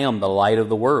 saying, I am the light of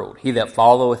the world. He that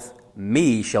followeth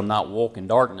me shall not walk in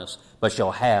darkness, but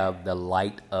shall have the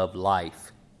light of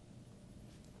life.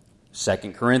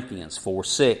 2 Corinthians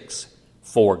 4:6.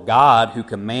 For God, who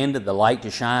commanded the light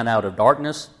to shine out of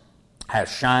darkness,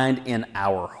 has shined in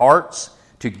our hearts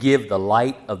to give the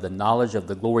light of the knowledge of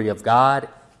the glory of God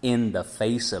in the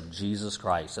face of Jesus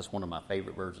Christ. That's one of my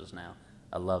favorite verses now.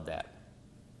 I love that.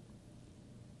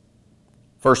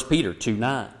 1 Peter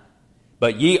 2:9.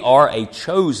 But ye are a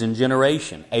chosen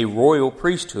generation, a royal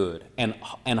priesthood, and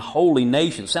holy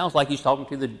nation. Sounds like he's talking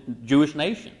to the Jewish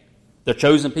nation, the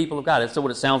chosen people of God. That's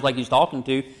what it sounds like he's talking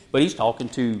to, but he's talking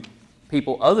to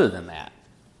people other than that.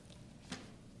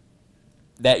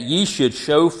 That ye should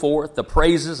show forth the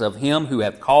praises of him who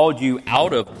hath called you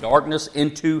out of darkness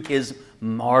into his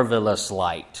marvelous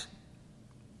light.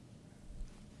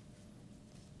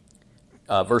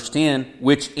 verse 10,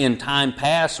 which in time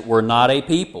past were not a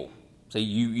people. See,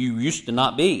 you used to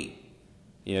not be,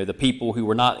 the people who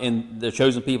were not in the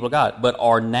chosen people of God, but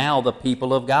are now the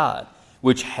people of God,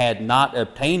 which had not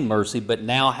obtained mercy, but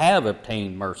now have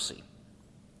obtained mercy.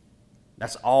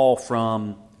 That's all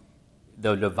from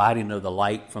the dividing of the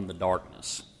light from the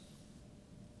darkness.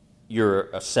 You're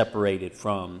separated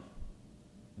from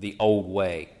the old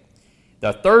way.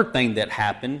 The third thing that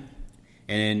happened,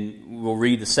 and we'll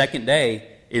read the second day,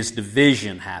 is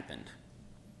division happened.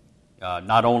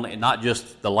 Not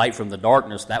just the light from the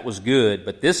darkness, that was good,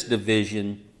 but this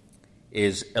division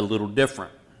is a little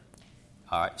different.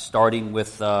 All right, starting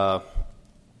with verse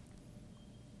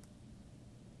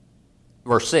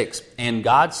 6. And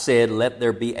God said, let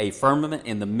there be a firmament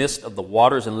in the midst of the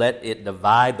waters, and let it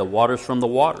divide the waters from the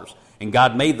waters. And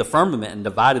God made the firmament and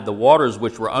divided the waters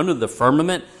which were under the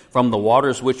firmament from the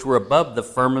waters which were above the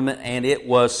firmament, and it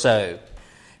was so.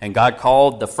 And God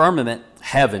called the firmament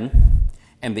heaven,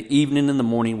 and the evening and the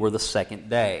morning were the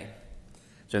second day.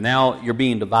 So now you're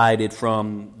being divided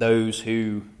from those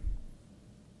who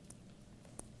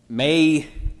may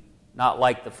not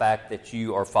like the fact that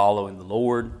you are following the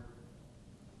Lord.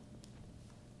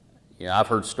 I've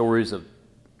heard stories of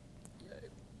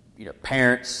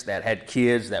parents that had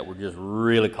kids that were just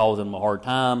really causing them a hard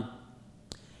time.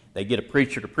 They get a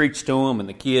preacher to preach to them, and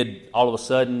the kid all of a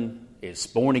sudden is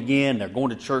born again. They're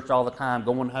going to church all the time,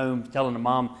 going home, telling the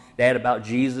mom, dad about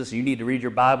Jesus. You need to read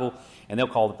your Bible. And they'll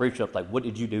call the preacher up like, what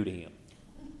did you do to him?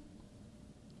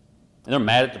 And they're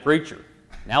mad at the preacher.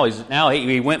 Now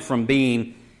he went from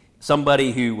being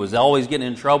somebody who was always getting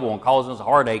in trouble and causing us a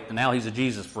heartache to now he's a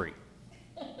Jesus freak.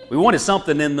 We wanted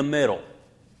something in the middle.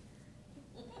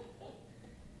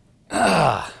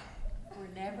 We're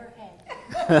never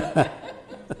happy.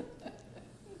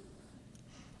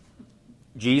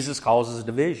 Jesus causes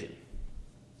division.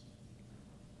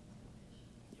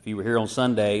 If you were here on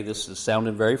Sunday, this is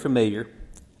sounding very familiar.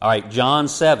 All right, John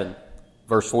 7,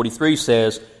 verse 43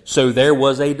 says, so there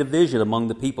was a division among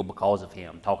the people because of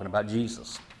him, talking about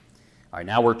Jesus. All right,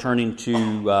 now we're turning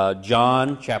to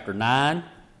John chapter 9.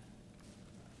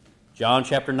 John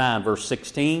chapter 9, verse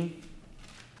 16.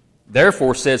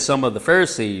 Therefore said some of the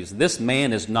Pharisees, this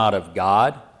man is not of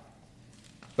God,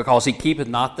 because he keepeth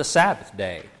not the Sabbath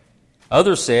day.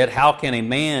 Others said, how can a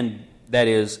man that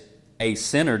is a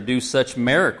sinner do such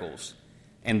miracles?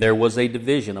 And there was a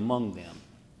division among them.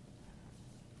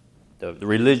 The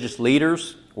religious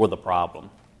leaders were the problem,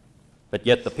 but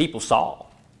yet the people saw,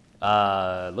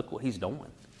 look what he's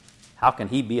doing. How can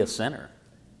he be a sinner?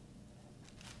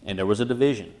 And there was a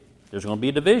division. There's going to be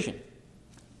a division.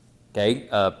 Okay,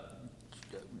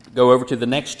 go over to the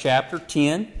next chapter,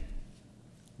 10,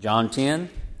 John 10.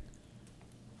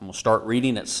 I'm going to start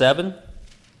reading at 7.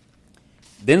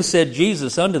 Then said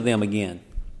Jesus unto them again,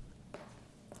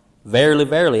 verily,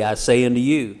 verily, I say unto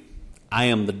you, I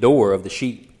am the door of the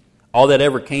sheep. All that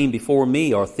ever came before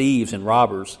me are thieves and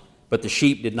robbers, but the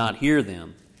sheep did not hear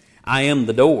them. I am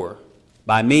the door.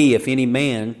 By me, if any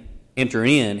man enter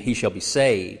in, he shall be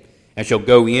saved, and shall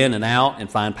go in and out and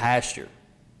find pasture.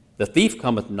 The thief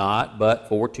cometh not, but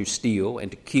for to steal, and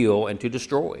to kill, and to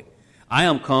destroy. I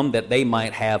am come that they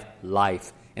might have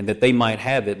life, and that they might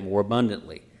have it more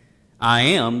abundantly. I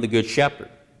am the good shepherd.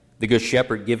 The good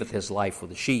shepherd giveth his life for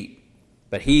the sheep.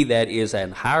 But he that is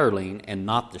an hireling, and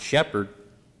not the shepherd,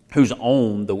 whose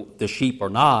own the sheep are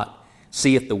not,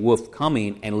 seeth the wolf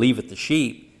coming, and leaveth the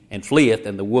sheep, and fleeth,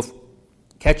 and the wolf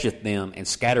catcheth them, and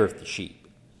scattereth the sheep.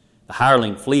 The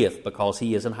hireling fleeth, because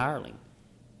he is an hireling,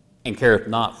 and careth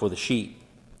not for the sheep.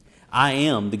 I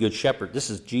am the good shepherd. This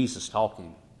is Jesus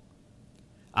talking.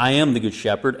 I am the good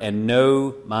shepherd, and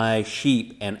know my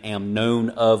sheep, and am known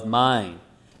of mine.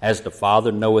 As the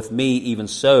Father knoweth me, even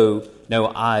so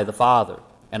know I the Father.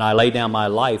 And I lay down my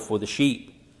life for the sheep.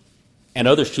 And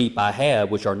other sheep I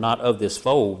have, which are not of this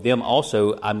fold, them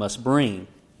also I must bring.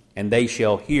 And they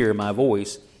shall hear my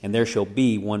voice, and there shall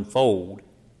be one fold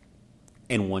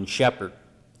and one shepherd.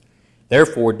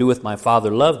 Therefore doeth my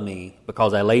Father love me,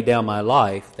 because I lay down my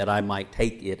life, that I might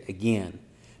take it again.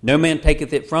 No man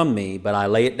taketh it from me, but I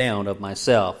lay it down of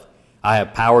myself. I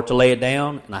have power to lay it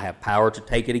down, and I have power to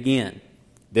take it again.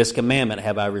 This commandment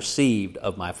have I received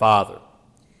of my Father.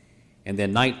 And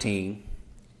then 19,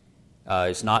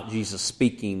 it's not Jesus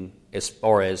speaking as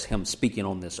far as him speaking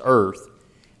on this earth.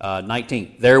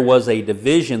 19, there was a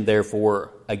division,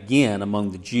 therefore, again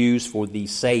among the Jews for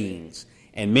these sayings.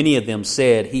 And many of them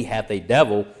said, he hath a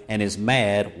devil, and is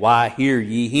mad. Why hear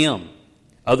ye him?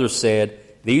 Others said,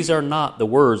 these are not the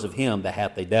words of him that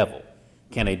hath a devil.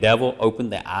 Can a devil open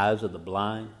the eyes of the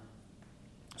blind?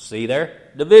 See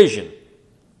there? Division.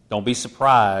 Don't be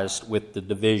surprised with the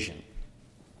division.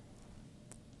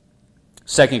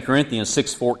 2 Corinthians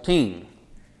 6:14,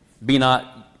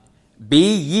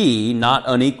 Be ye not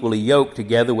unequally yoked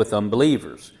together with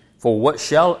unbelievers. For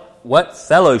what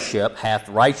fellowship hath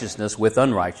righteousness with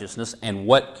unrighteousness, and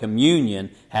what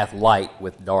communion hath light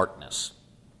with darkness?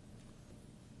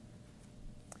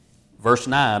 Verse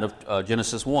 9 of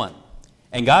Genesis 1.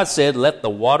 And God said, Let the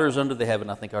waters under the heaven...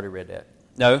 I think I already read that.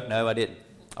 No, I didn't.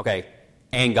 Okay.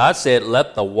 And God said,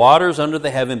 Let the waters under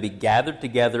the heaven be gathered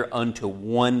together unto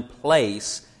one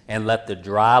place, and let the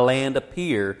dry land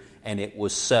appear, and it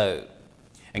was so.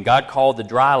 And God called the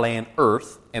dry land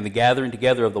earth, and the gathering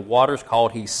together of the waters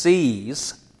called he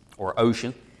seas, or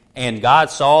ocean. And God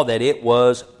saw that it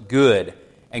was good.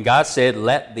 And God said,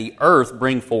 Let the earth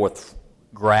bring forth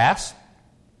grass,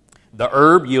 the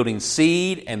herb yielding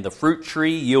seed, and the fruit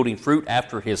tree yielding fruit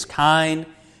after his kind,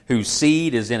 whose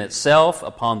seed is in itself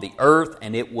upon the earth,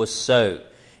 and it was so.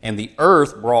 And the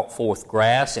earth brought forth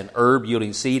grass and herb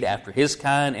yielding seed after his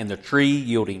kind, and the tree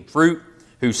yielding fruit,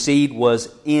 whose seed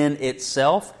was in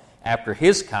itself after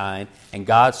his kind. And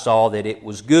God saw that it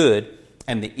was good,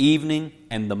 and the evening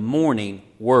and the morning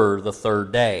were the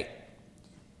third day.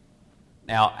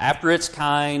 Now, after its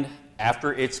kind,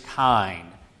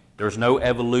 there's no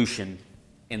evolution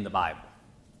in the Bible.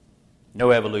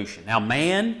 No evolution. Now,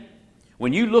 man,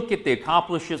 when you look at the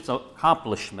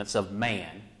accomplishments of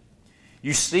man,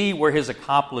 you see where his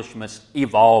accomplishments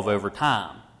evolve over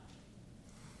time.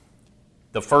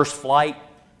 The first flight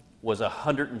was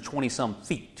 120-some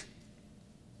feet.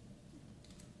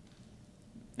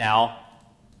 Now,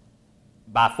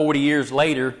 by 40 years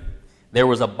later, there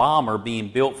was a bomber being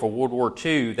built for World War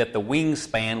II that the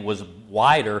wingspan was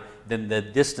wider than the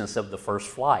distance of the first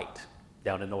flight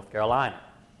down in North Carolina.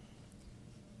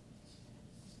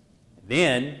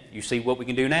 Then you see what we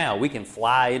can do now. We can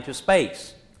fly into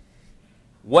space.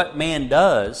 What man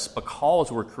does,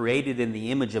 because we're created in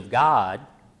the image of God,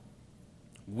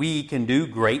 we can do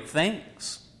great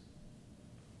things.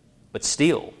 But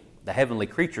still, the heavenly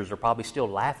creatures are probably still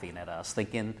laughing at us,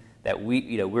 thinking that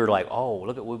we're like, oh,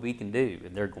 look at what we can do.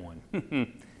 And they're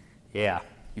going, yeah,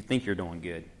 you think you're doing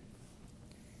good.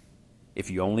 If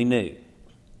you only knew.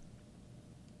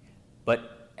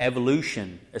 But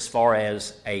evolution, as far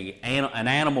as an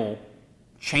animal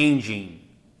changing,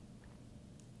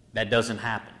 that doesn't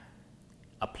happen.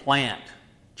 A plant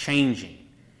changing.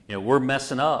 We're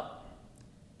messing up.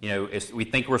 We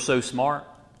think we're so smart,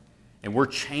 and we're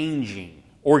changing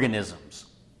organisms.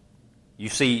 You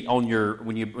see when you're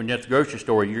at the grocery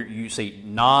store, you see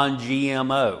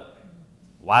non-GMO.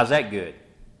 Why is that good?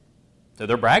 So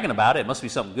they're bragging about it. It must be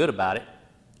something good about it.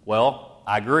 Well,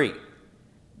 I agree.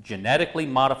 Genetically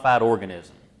modified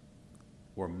organism.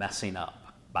 We're messing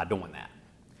up by doing that.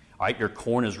 All right, your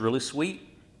corn is really sweet.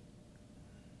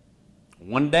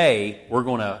 One day, we're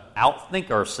going to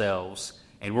outthink ourselves,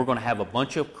 and we're going to have a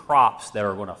bunch of crops that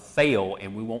are going to fail,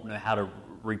 and we won't know how to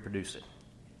reproduce it.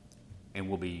 And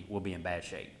we'll be in bad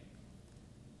shape.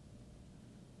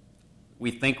 We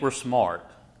think we're smart.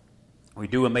 We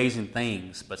do amazing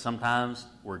things, but sometimes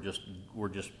we're just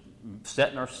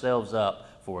setting ourselves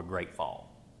up for a great fall.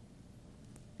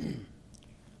 All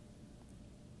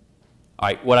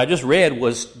right, what I just read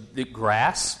was the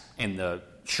grass and the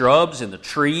shrubs and the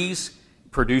trees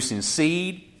producing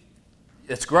seed.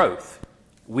 It's growth.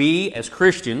 We as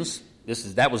Christians,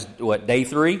 that was what, day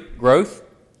 3? Growth?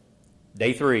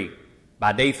 Day 3.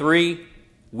 By day 3,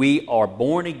 we are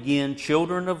born again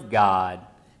children of God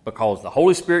because the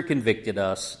Holy Spirit convicted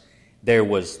us. There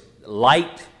was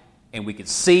light, and we could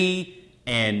see,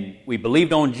 and we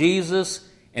believed on Jesus,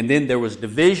 and then there was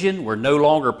division. We're no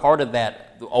longer part of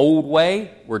that old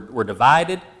way. We're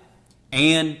divided,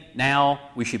 and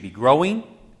now we should be growing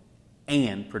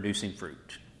and producing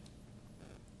fruit.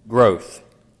 Growth.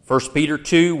 1 Peter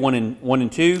 2, 1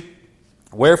 and 2.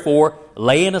 Wherefore,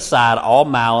 laying aside all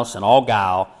malice and all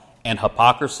guile and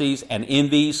hypocrisies and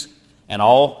envies and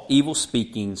all evil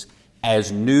speakings,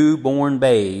 as newborn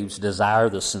babes desire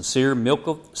the sincere milk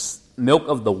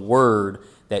of the word,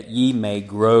 that ye may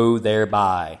grow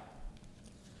thereby.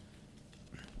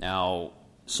 Now,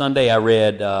 Sunday I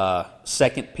read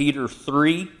 2 Peter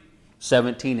 3,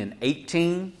 17 and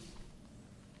 18.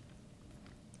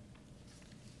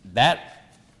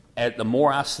 The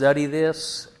more I study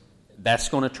this, that's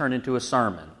going to turn into a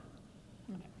sermon.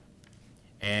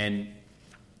 And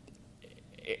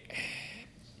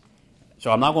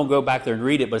so I'm not going to go back there and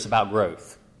read it, but it's about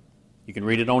growth. You can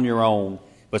read it on your own,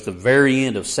 but it's the very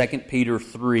end of 2 Peter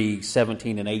 3,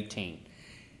 17 and 18.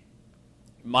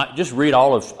 Just read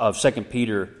all of 2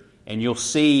 Peter, and you'll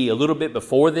see a little bit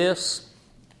before this,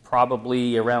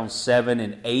 probably around 7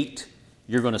 and 8,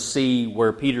 you're going to see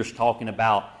where Peter's talking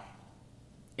about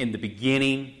in the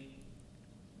beginning,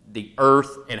 the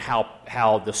earth, and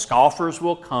how the scoffers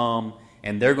will come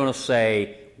and they're going to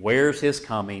say, where's his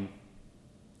coming?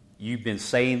 You've been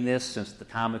saying this since the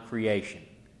time of creation.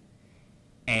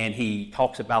 And he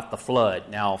talks about the flood.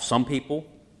 Now, some people,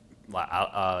 like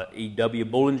E.W.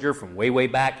 Bullinger from way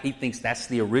back, he thinks that's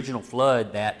the original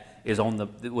flood that is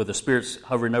with the spirits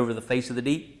hovering over the face of the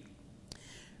deep.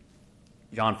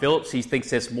 John Phillips, he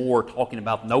thinks that's more talking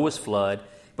about Noah's flood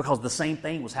because the same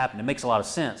thing was happening. It makes a lot of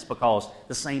sense because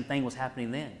the same thing was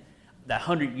happening then. That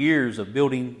 100 years of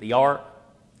building the ark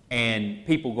and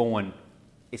people going,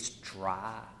 it's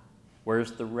dry.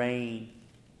 Where's the rain?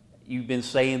 You've been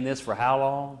saying this for how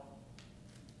long?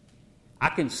 I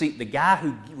can see the guy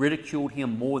who ridiculed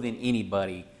him more than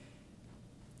anybody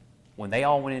when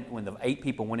the 8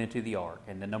 people went into the ark,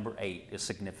 and the number 8 is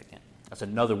significant. That's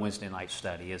another Wednesday night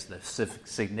study, is the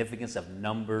significance of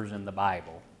numbers in the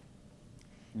Bible.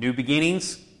 New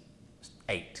beginnings,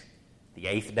 8. The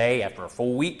 8th day after a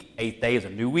full week, 8th day is a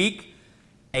new week,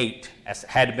 8. That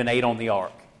had to have been 8 on the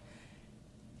ark.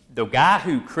 The guy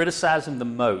who criticized him the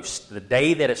most, the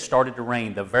day that it started to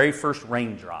rain, the very first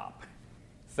raindrop,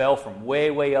 fell from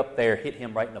way up there, hit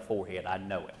him right in the forehead. I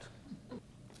know it.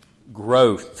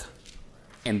 Growth,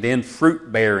 and then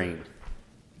fruit bearing.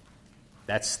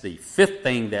 That's the 5th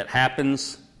thing that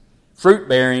happens. Fruit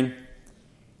bearing,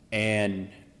 and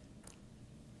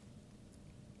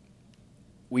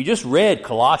we just read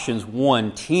Colossians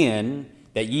 1:10,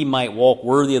 that ye might walk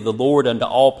worthy of the Lord unto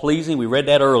all pleasing. We read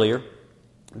that earlier.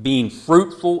 Being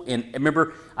fruitful. And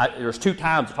remember, there's 2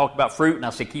 times I talked about fruit, and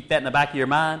I said keep that in the back of your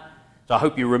mind. So I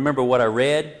hope you remember what I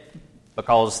read,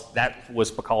 because that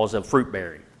was because of fruit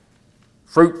bearing.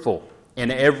 Fruitful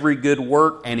in every good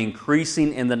work and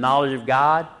increasing in the knowledge of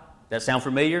God. That sound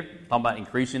familiar? Talking about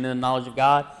increasing in the knowledge of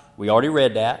God. We already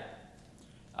read that.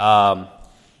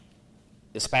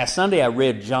 This past Sunday I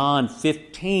read John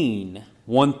 15,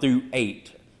 1 through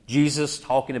 8. Jesus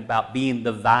talking about being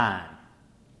the vine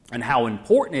and how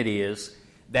important it is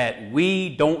that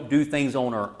we don't do things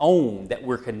on our own, that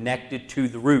we're connected to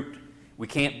the root. We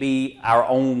can't be our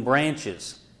own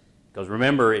branches. Because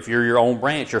remember, if you're your own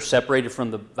branch, you're separated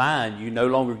from the vine. You no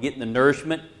longer get the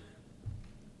nourishment.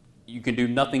 You can do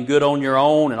nothing good on your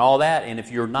own and all that. And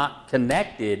if you're not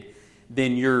connected,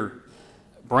 then your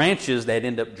branches that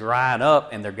end up drying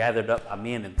up, and they're gathered up by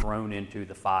men and thrown into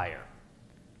the fire.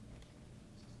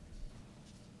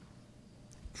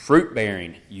 Fruit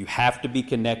bearing, you have to be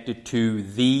connected to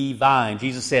the vine.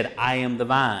 Jesus said, I am the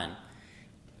vine.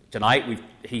 Tonight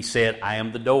he said, I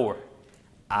am the door.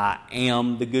 I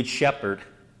am the good shepherd.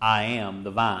 I am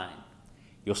the vine.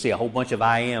 You'll see a whole bunch of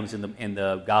I ams in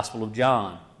the Gospel of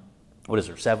John. What is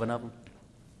there, 7 of them?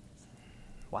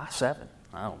 Why 7?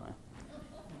 I don't know.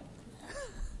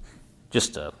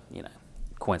 Just a,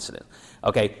 coincidence.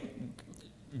 Okay,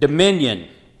 dominion.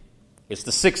 It's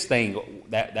the 6th thing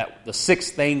the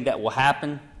 6th thing that will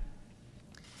happen.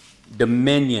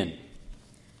 Dominion.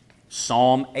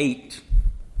 Psalm 8.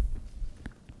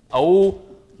 O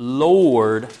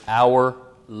Lord, our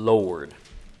Lord,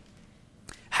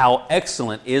 how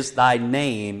excellent is thy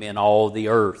name in all the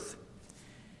earth.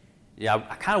 Yeah,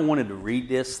 I kind of wanted to read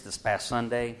this past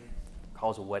Sunday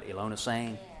because of what Ilona's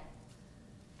saying,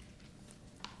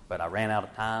 but I ran out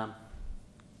of time.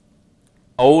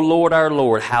 O Lord, our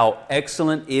Lord, how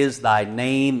excellent is thy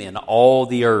name in all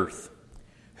the earth.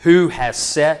 Who has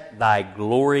set thy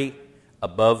glory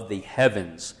above the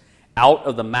heavens? Out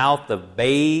of the mouth of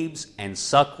babes and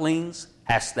sucklings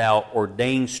hast thou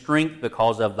ordained strength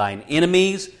because of thine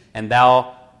enemies, and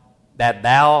that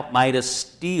thou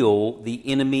mightest steal the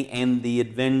enemy and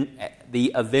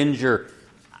the avenger.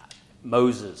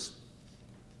 Moses,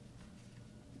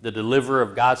 the deliverer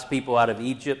of God's people out of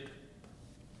Egypt,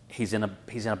 he's in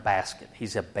a basket.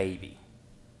 He's a baby.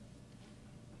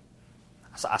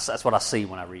 That's what I see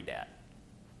when I read that.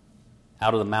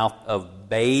 Out of the mouth of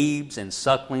babes and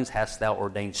sucklings hast thou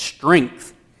ordained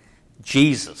strength.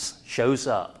 Jesus shows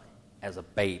up as a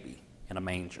baby in a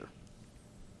manger.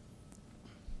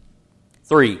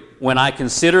 3, when I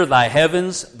consider thy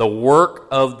heavens, the work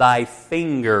of thy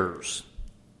fingers,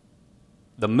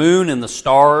 the moon and the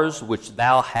stars which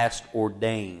thou hast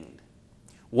ordained.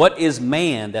 What is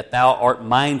man that thou art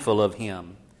mindful of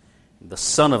him, the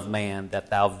Son of Man that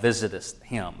thou visitest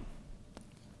him?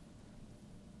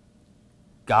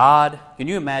 God, can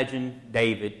you imagine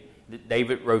David?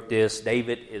 David wrote this.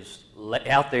 David is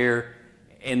out there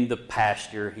in the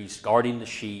pasture. He's guarding the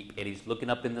sheep, and he's looking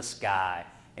up in the sky,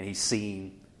 and he's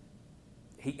seeing.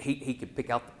 He could pick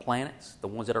out the planets, the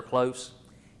ones that are close.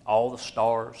 all the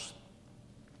stars.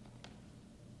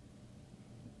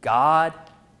 God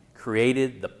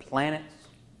created the planets,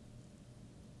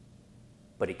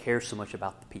 but He cares so much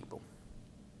about the people.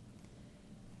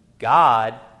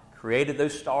 God created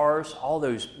those stars, all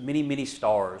those many, many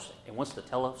stars, and once the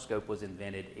telescope was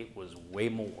invented, it was way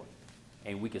more,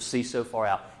 and we could see so far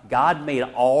out. God made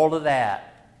all of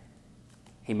that.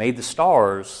 He made the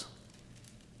stars,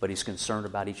 but He's concerned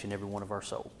about each and every one of our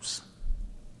souls.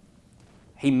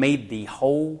 He made the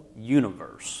whole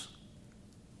universe,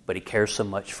 but He cares so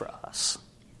much for us.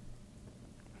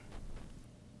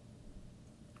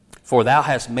 For thou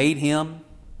hast made him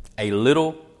a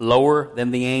little lower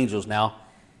than the angels. Now,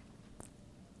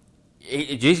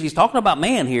 he's talking about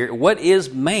man here. What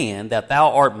is man that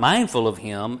thou art mindful of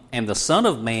him, and the Son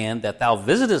of Man that thou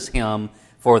visitest him?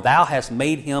 For thou hast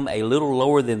made him a little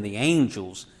lower than the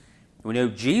angels. We know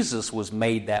Jesus was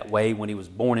made that way when He was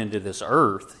born into this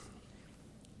earth.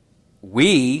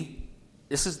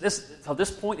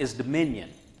 This point is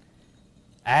dominion.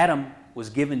 Adam was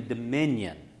given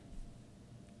dominion.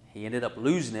 He ended up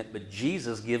losing it, but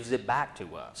Jesus gives it back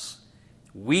to us.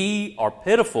 We are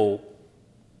pitiful,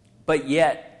 but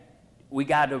yet we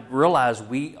got to realize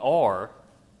we are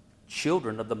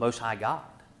children of the Most High God.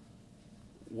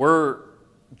 We're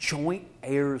joint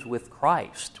heirs with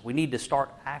Christ. We need to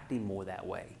start acting more that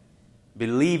way,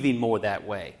 believing more that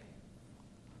way.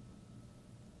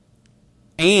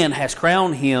 And has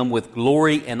crowned him with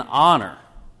glory and honor.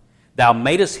 Thou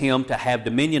madest him to have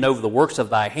dominion over the works of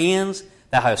thy hands.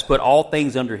 Thou hast put all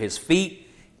things under his feet.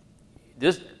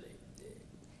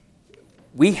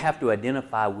 We have to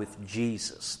identify with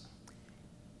Jesus.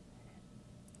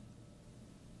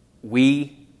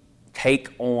 We take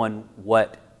on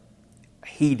what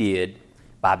He did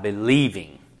by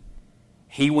believing.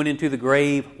 He went into the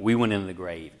grave, we went into the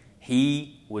grave.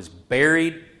 He was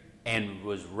buried and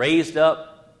was raised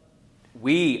up.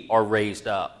 We are raised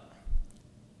up.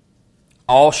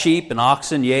 All sheep and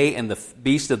oxen, yea, and the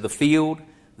beasts of the field,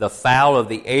 the fowl of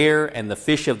the air, and the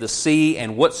fish of the sea,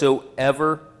 and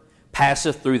whatsoever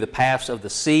passeth through the paths of the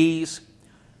seas.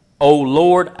 O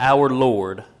Lord, our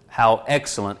Lord, how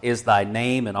excellent is thy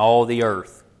name in all the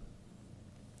earth.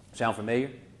 Sound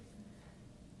familiar?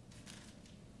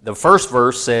 The first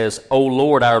verse says, O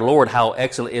Lord, our Lord, how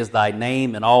excellent is thy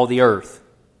name in all the earth.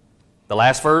 The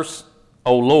last verse,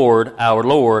 O Lord, our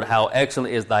Lord, how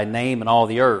excellent is thy name in all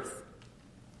the earth.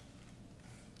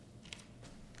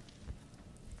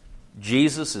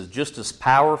 Jesus is just as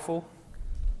powerful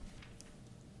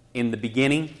in the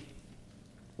beginning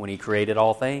when He created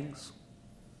all things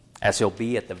as He'll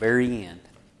be at the very end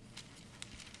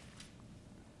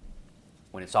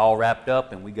when it's all wrapped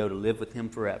up and we go to live with Him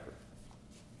forever.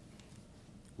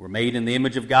 We're made in the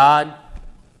image of God.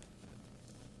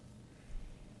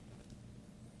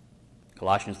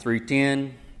 Colossians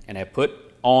 3:10, and have put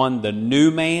on the new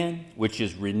man, which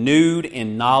is renewed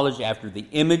in knowledge after the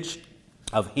image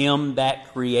of Him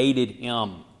that created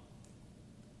him.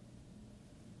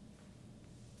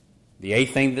 The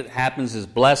eighth thing that happens is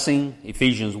blessing.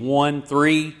 Ephesians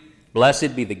 1:3,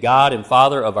 blessed be the God and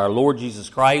Father of our Lord Jesus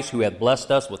Christ, who hath blessed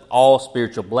us with all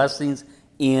spiritual blessings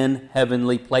in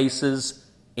heavenly places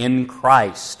in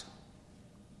Christ.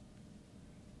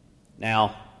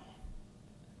 Now,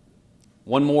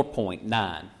 one more point,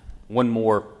 9. One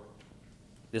more.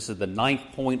 This is the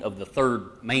 9th point of the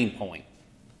third main point.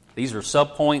 These are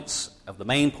subpoints of the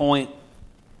main point.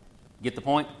 Get the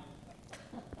point?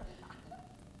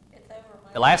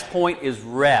 The last point is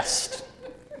rest.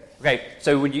 Okay,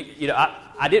 so when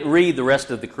I didn't read the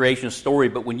rest of the creation story,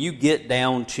 but when you get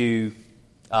down to,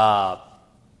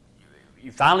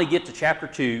 you finally get to chapter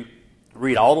 2,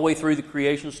 read all the way through the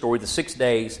creation story, the 6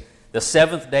 days, the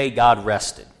 7th day God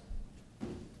rested.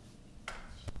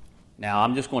 Now,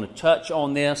 I'm just going to touch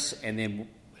on this, and then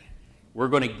we're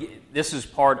going to this is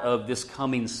part of this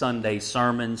coming Sunday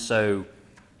sermon, so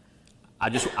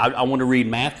I want to read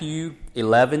Matthew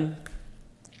 11,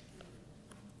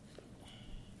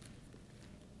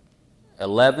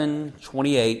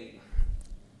 28,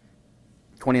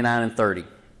 29, and 30.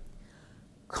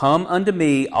 Come unto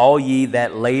me, all ye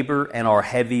that labor and are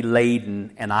heavy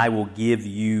laden, and I will give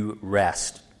you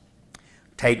rest.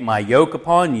 Take my yoke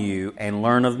upon you, and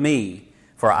learn of me,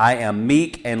 for I am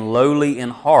meek and lowly in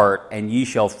heart, and ye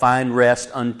shall find rest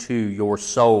unto your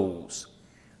souls.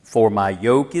 For my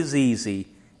yoke is easy,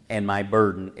 and my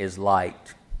burden is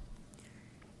light.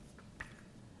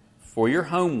 For your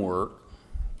homework,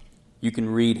 you can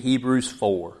read Hebrews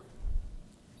 4.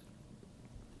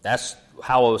 That's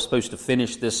how I was supposed to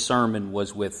finish this sermon,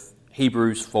 was with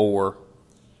Hebrews 4,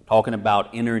 talking about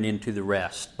entering into the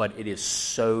rest. But it is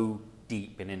so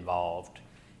deep and involved,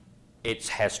 it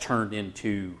has turned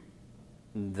into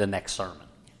the next sermon.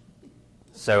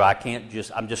 So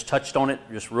I'm just touched on it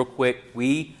just real quick.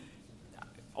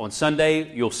 On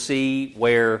Sunday, you'll see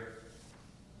what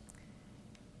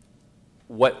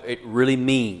it really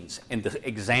means. And the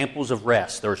examples of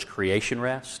rest, there's creation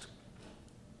rest.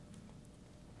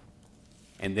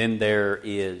 And then there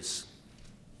is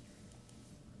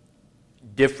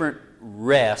different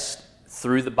rest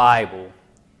through the Bible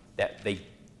that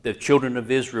the children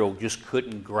of Israel just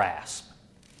couldn't grasp.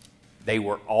 They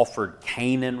were offered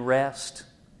Canaan rest,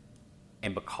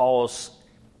 and because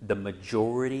the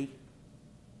majority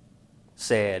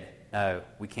said, no,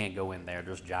 we can't go in there,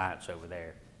 there's giants over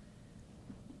there.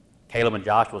 Caleb and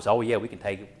Joshua said, oh yeah, we can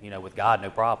take it, with God, no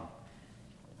problem.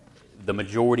 The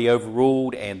majority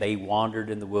overruled, and they wandered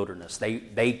in the wilderness.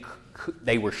 They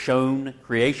were shown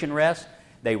creation rest.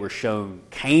 They were shown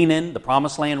Canaan, the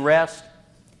promised land rest.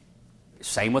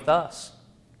 Same with us.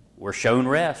 We're shown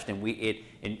rest,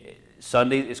 and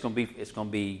Sunday it's going to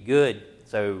be good.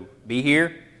 So be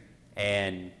here,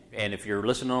 and if you're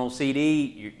listening on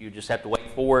CD, you just have to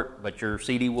wait for it. But your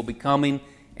CD will be coming,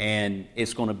 and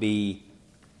it's going to be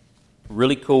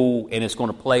really cool, and it's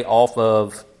going to play off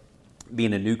of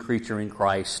being a new creature in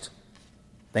Christ,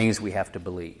 things we have to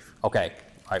believe. Okay,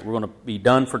 all right, we're going to be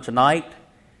done for tonight.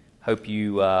 Hope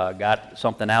you got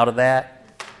something out of that.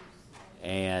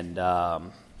 And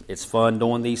it's fun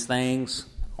doing these things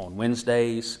on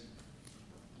Wednesdays.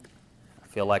 I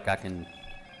feel like I can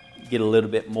get a little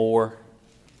bit more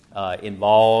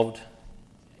involved.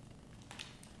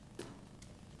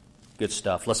 Good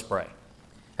stuff. Let's pray.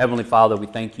 Heavenly Father, we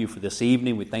thank you for this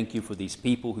evening. We thank you for these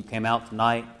people who came out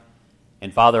tonight.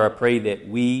 And Father, I pray that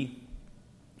we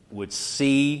would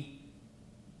see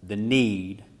the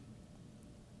need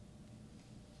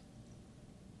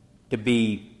to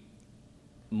be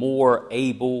more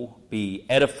able, be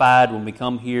edified when we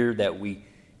come here, that we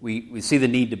see the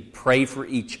need to pray for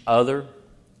each other,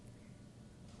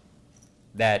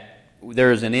 that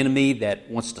there is an enemy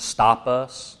that wants to stop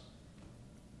us.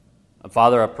 And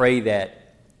Father, I pray that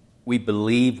we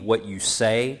believe what you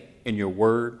say in your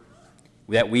word,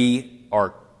 that we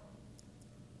are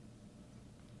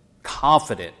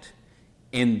confident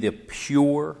in the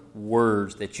pure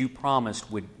words that you promised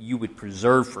you would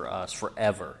preserve for us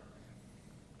forever,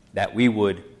 that we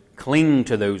would cling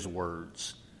to those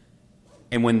words.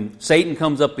 And when Satan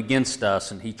comes up against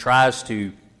us and he tries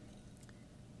to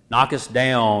knock us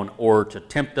down or to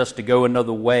tempt us to go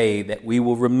another way, that we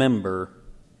will remember,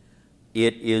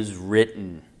 it is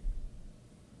written.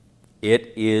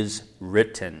 It is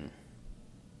written.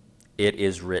 It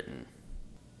is written.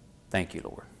 Thank you,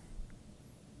 Lord.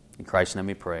 In Christ's name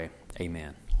we pray.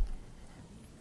 Amen.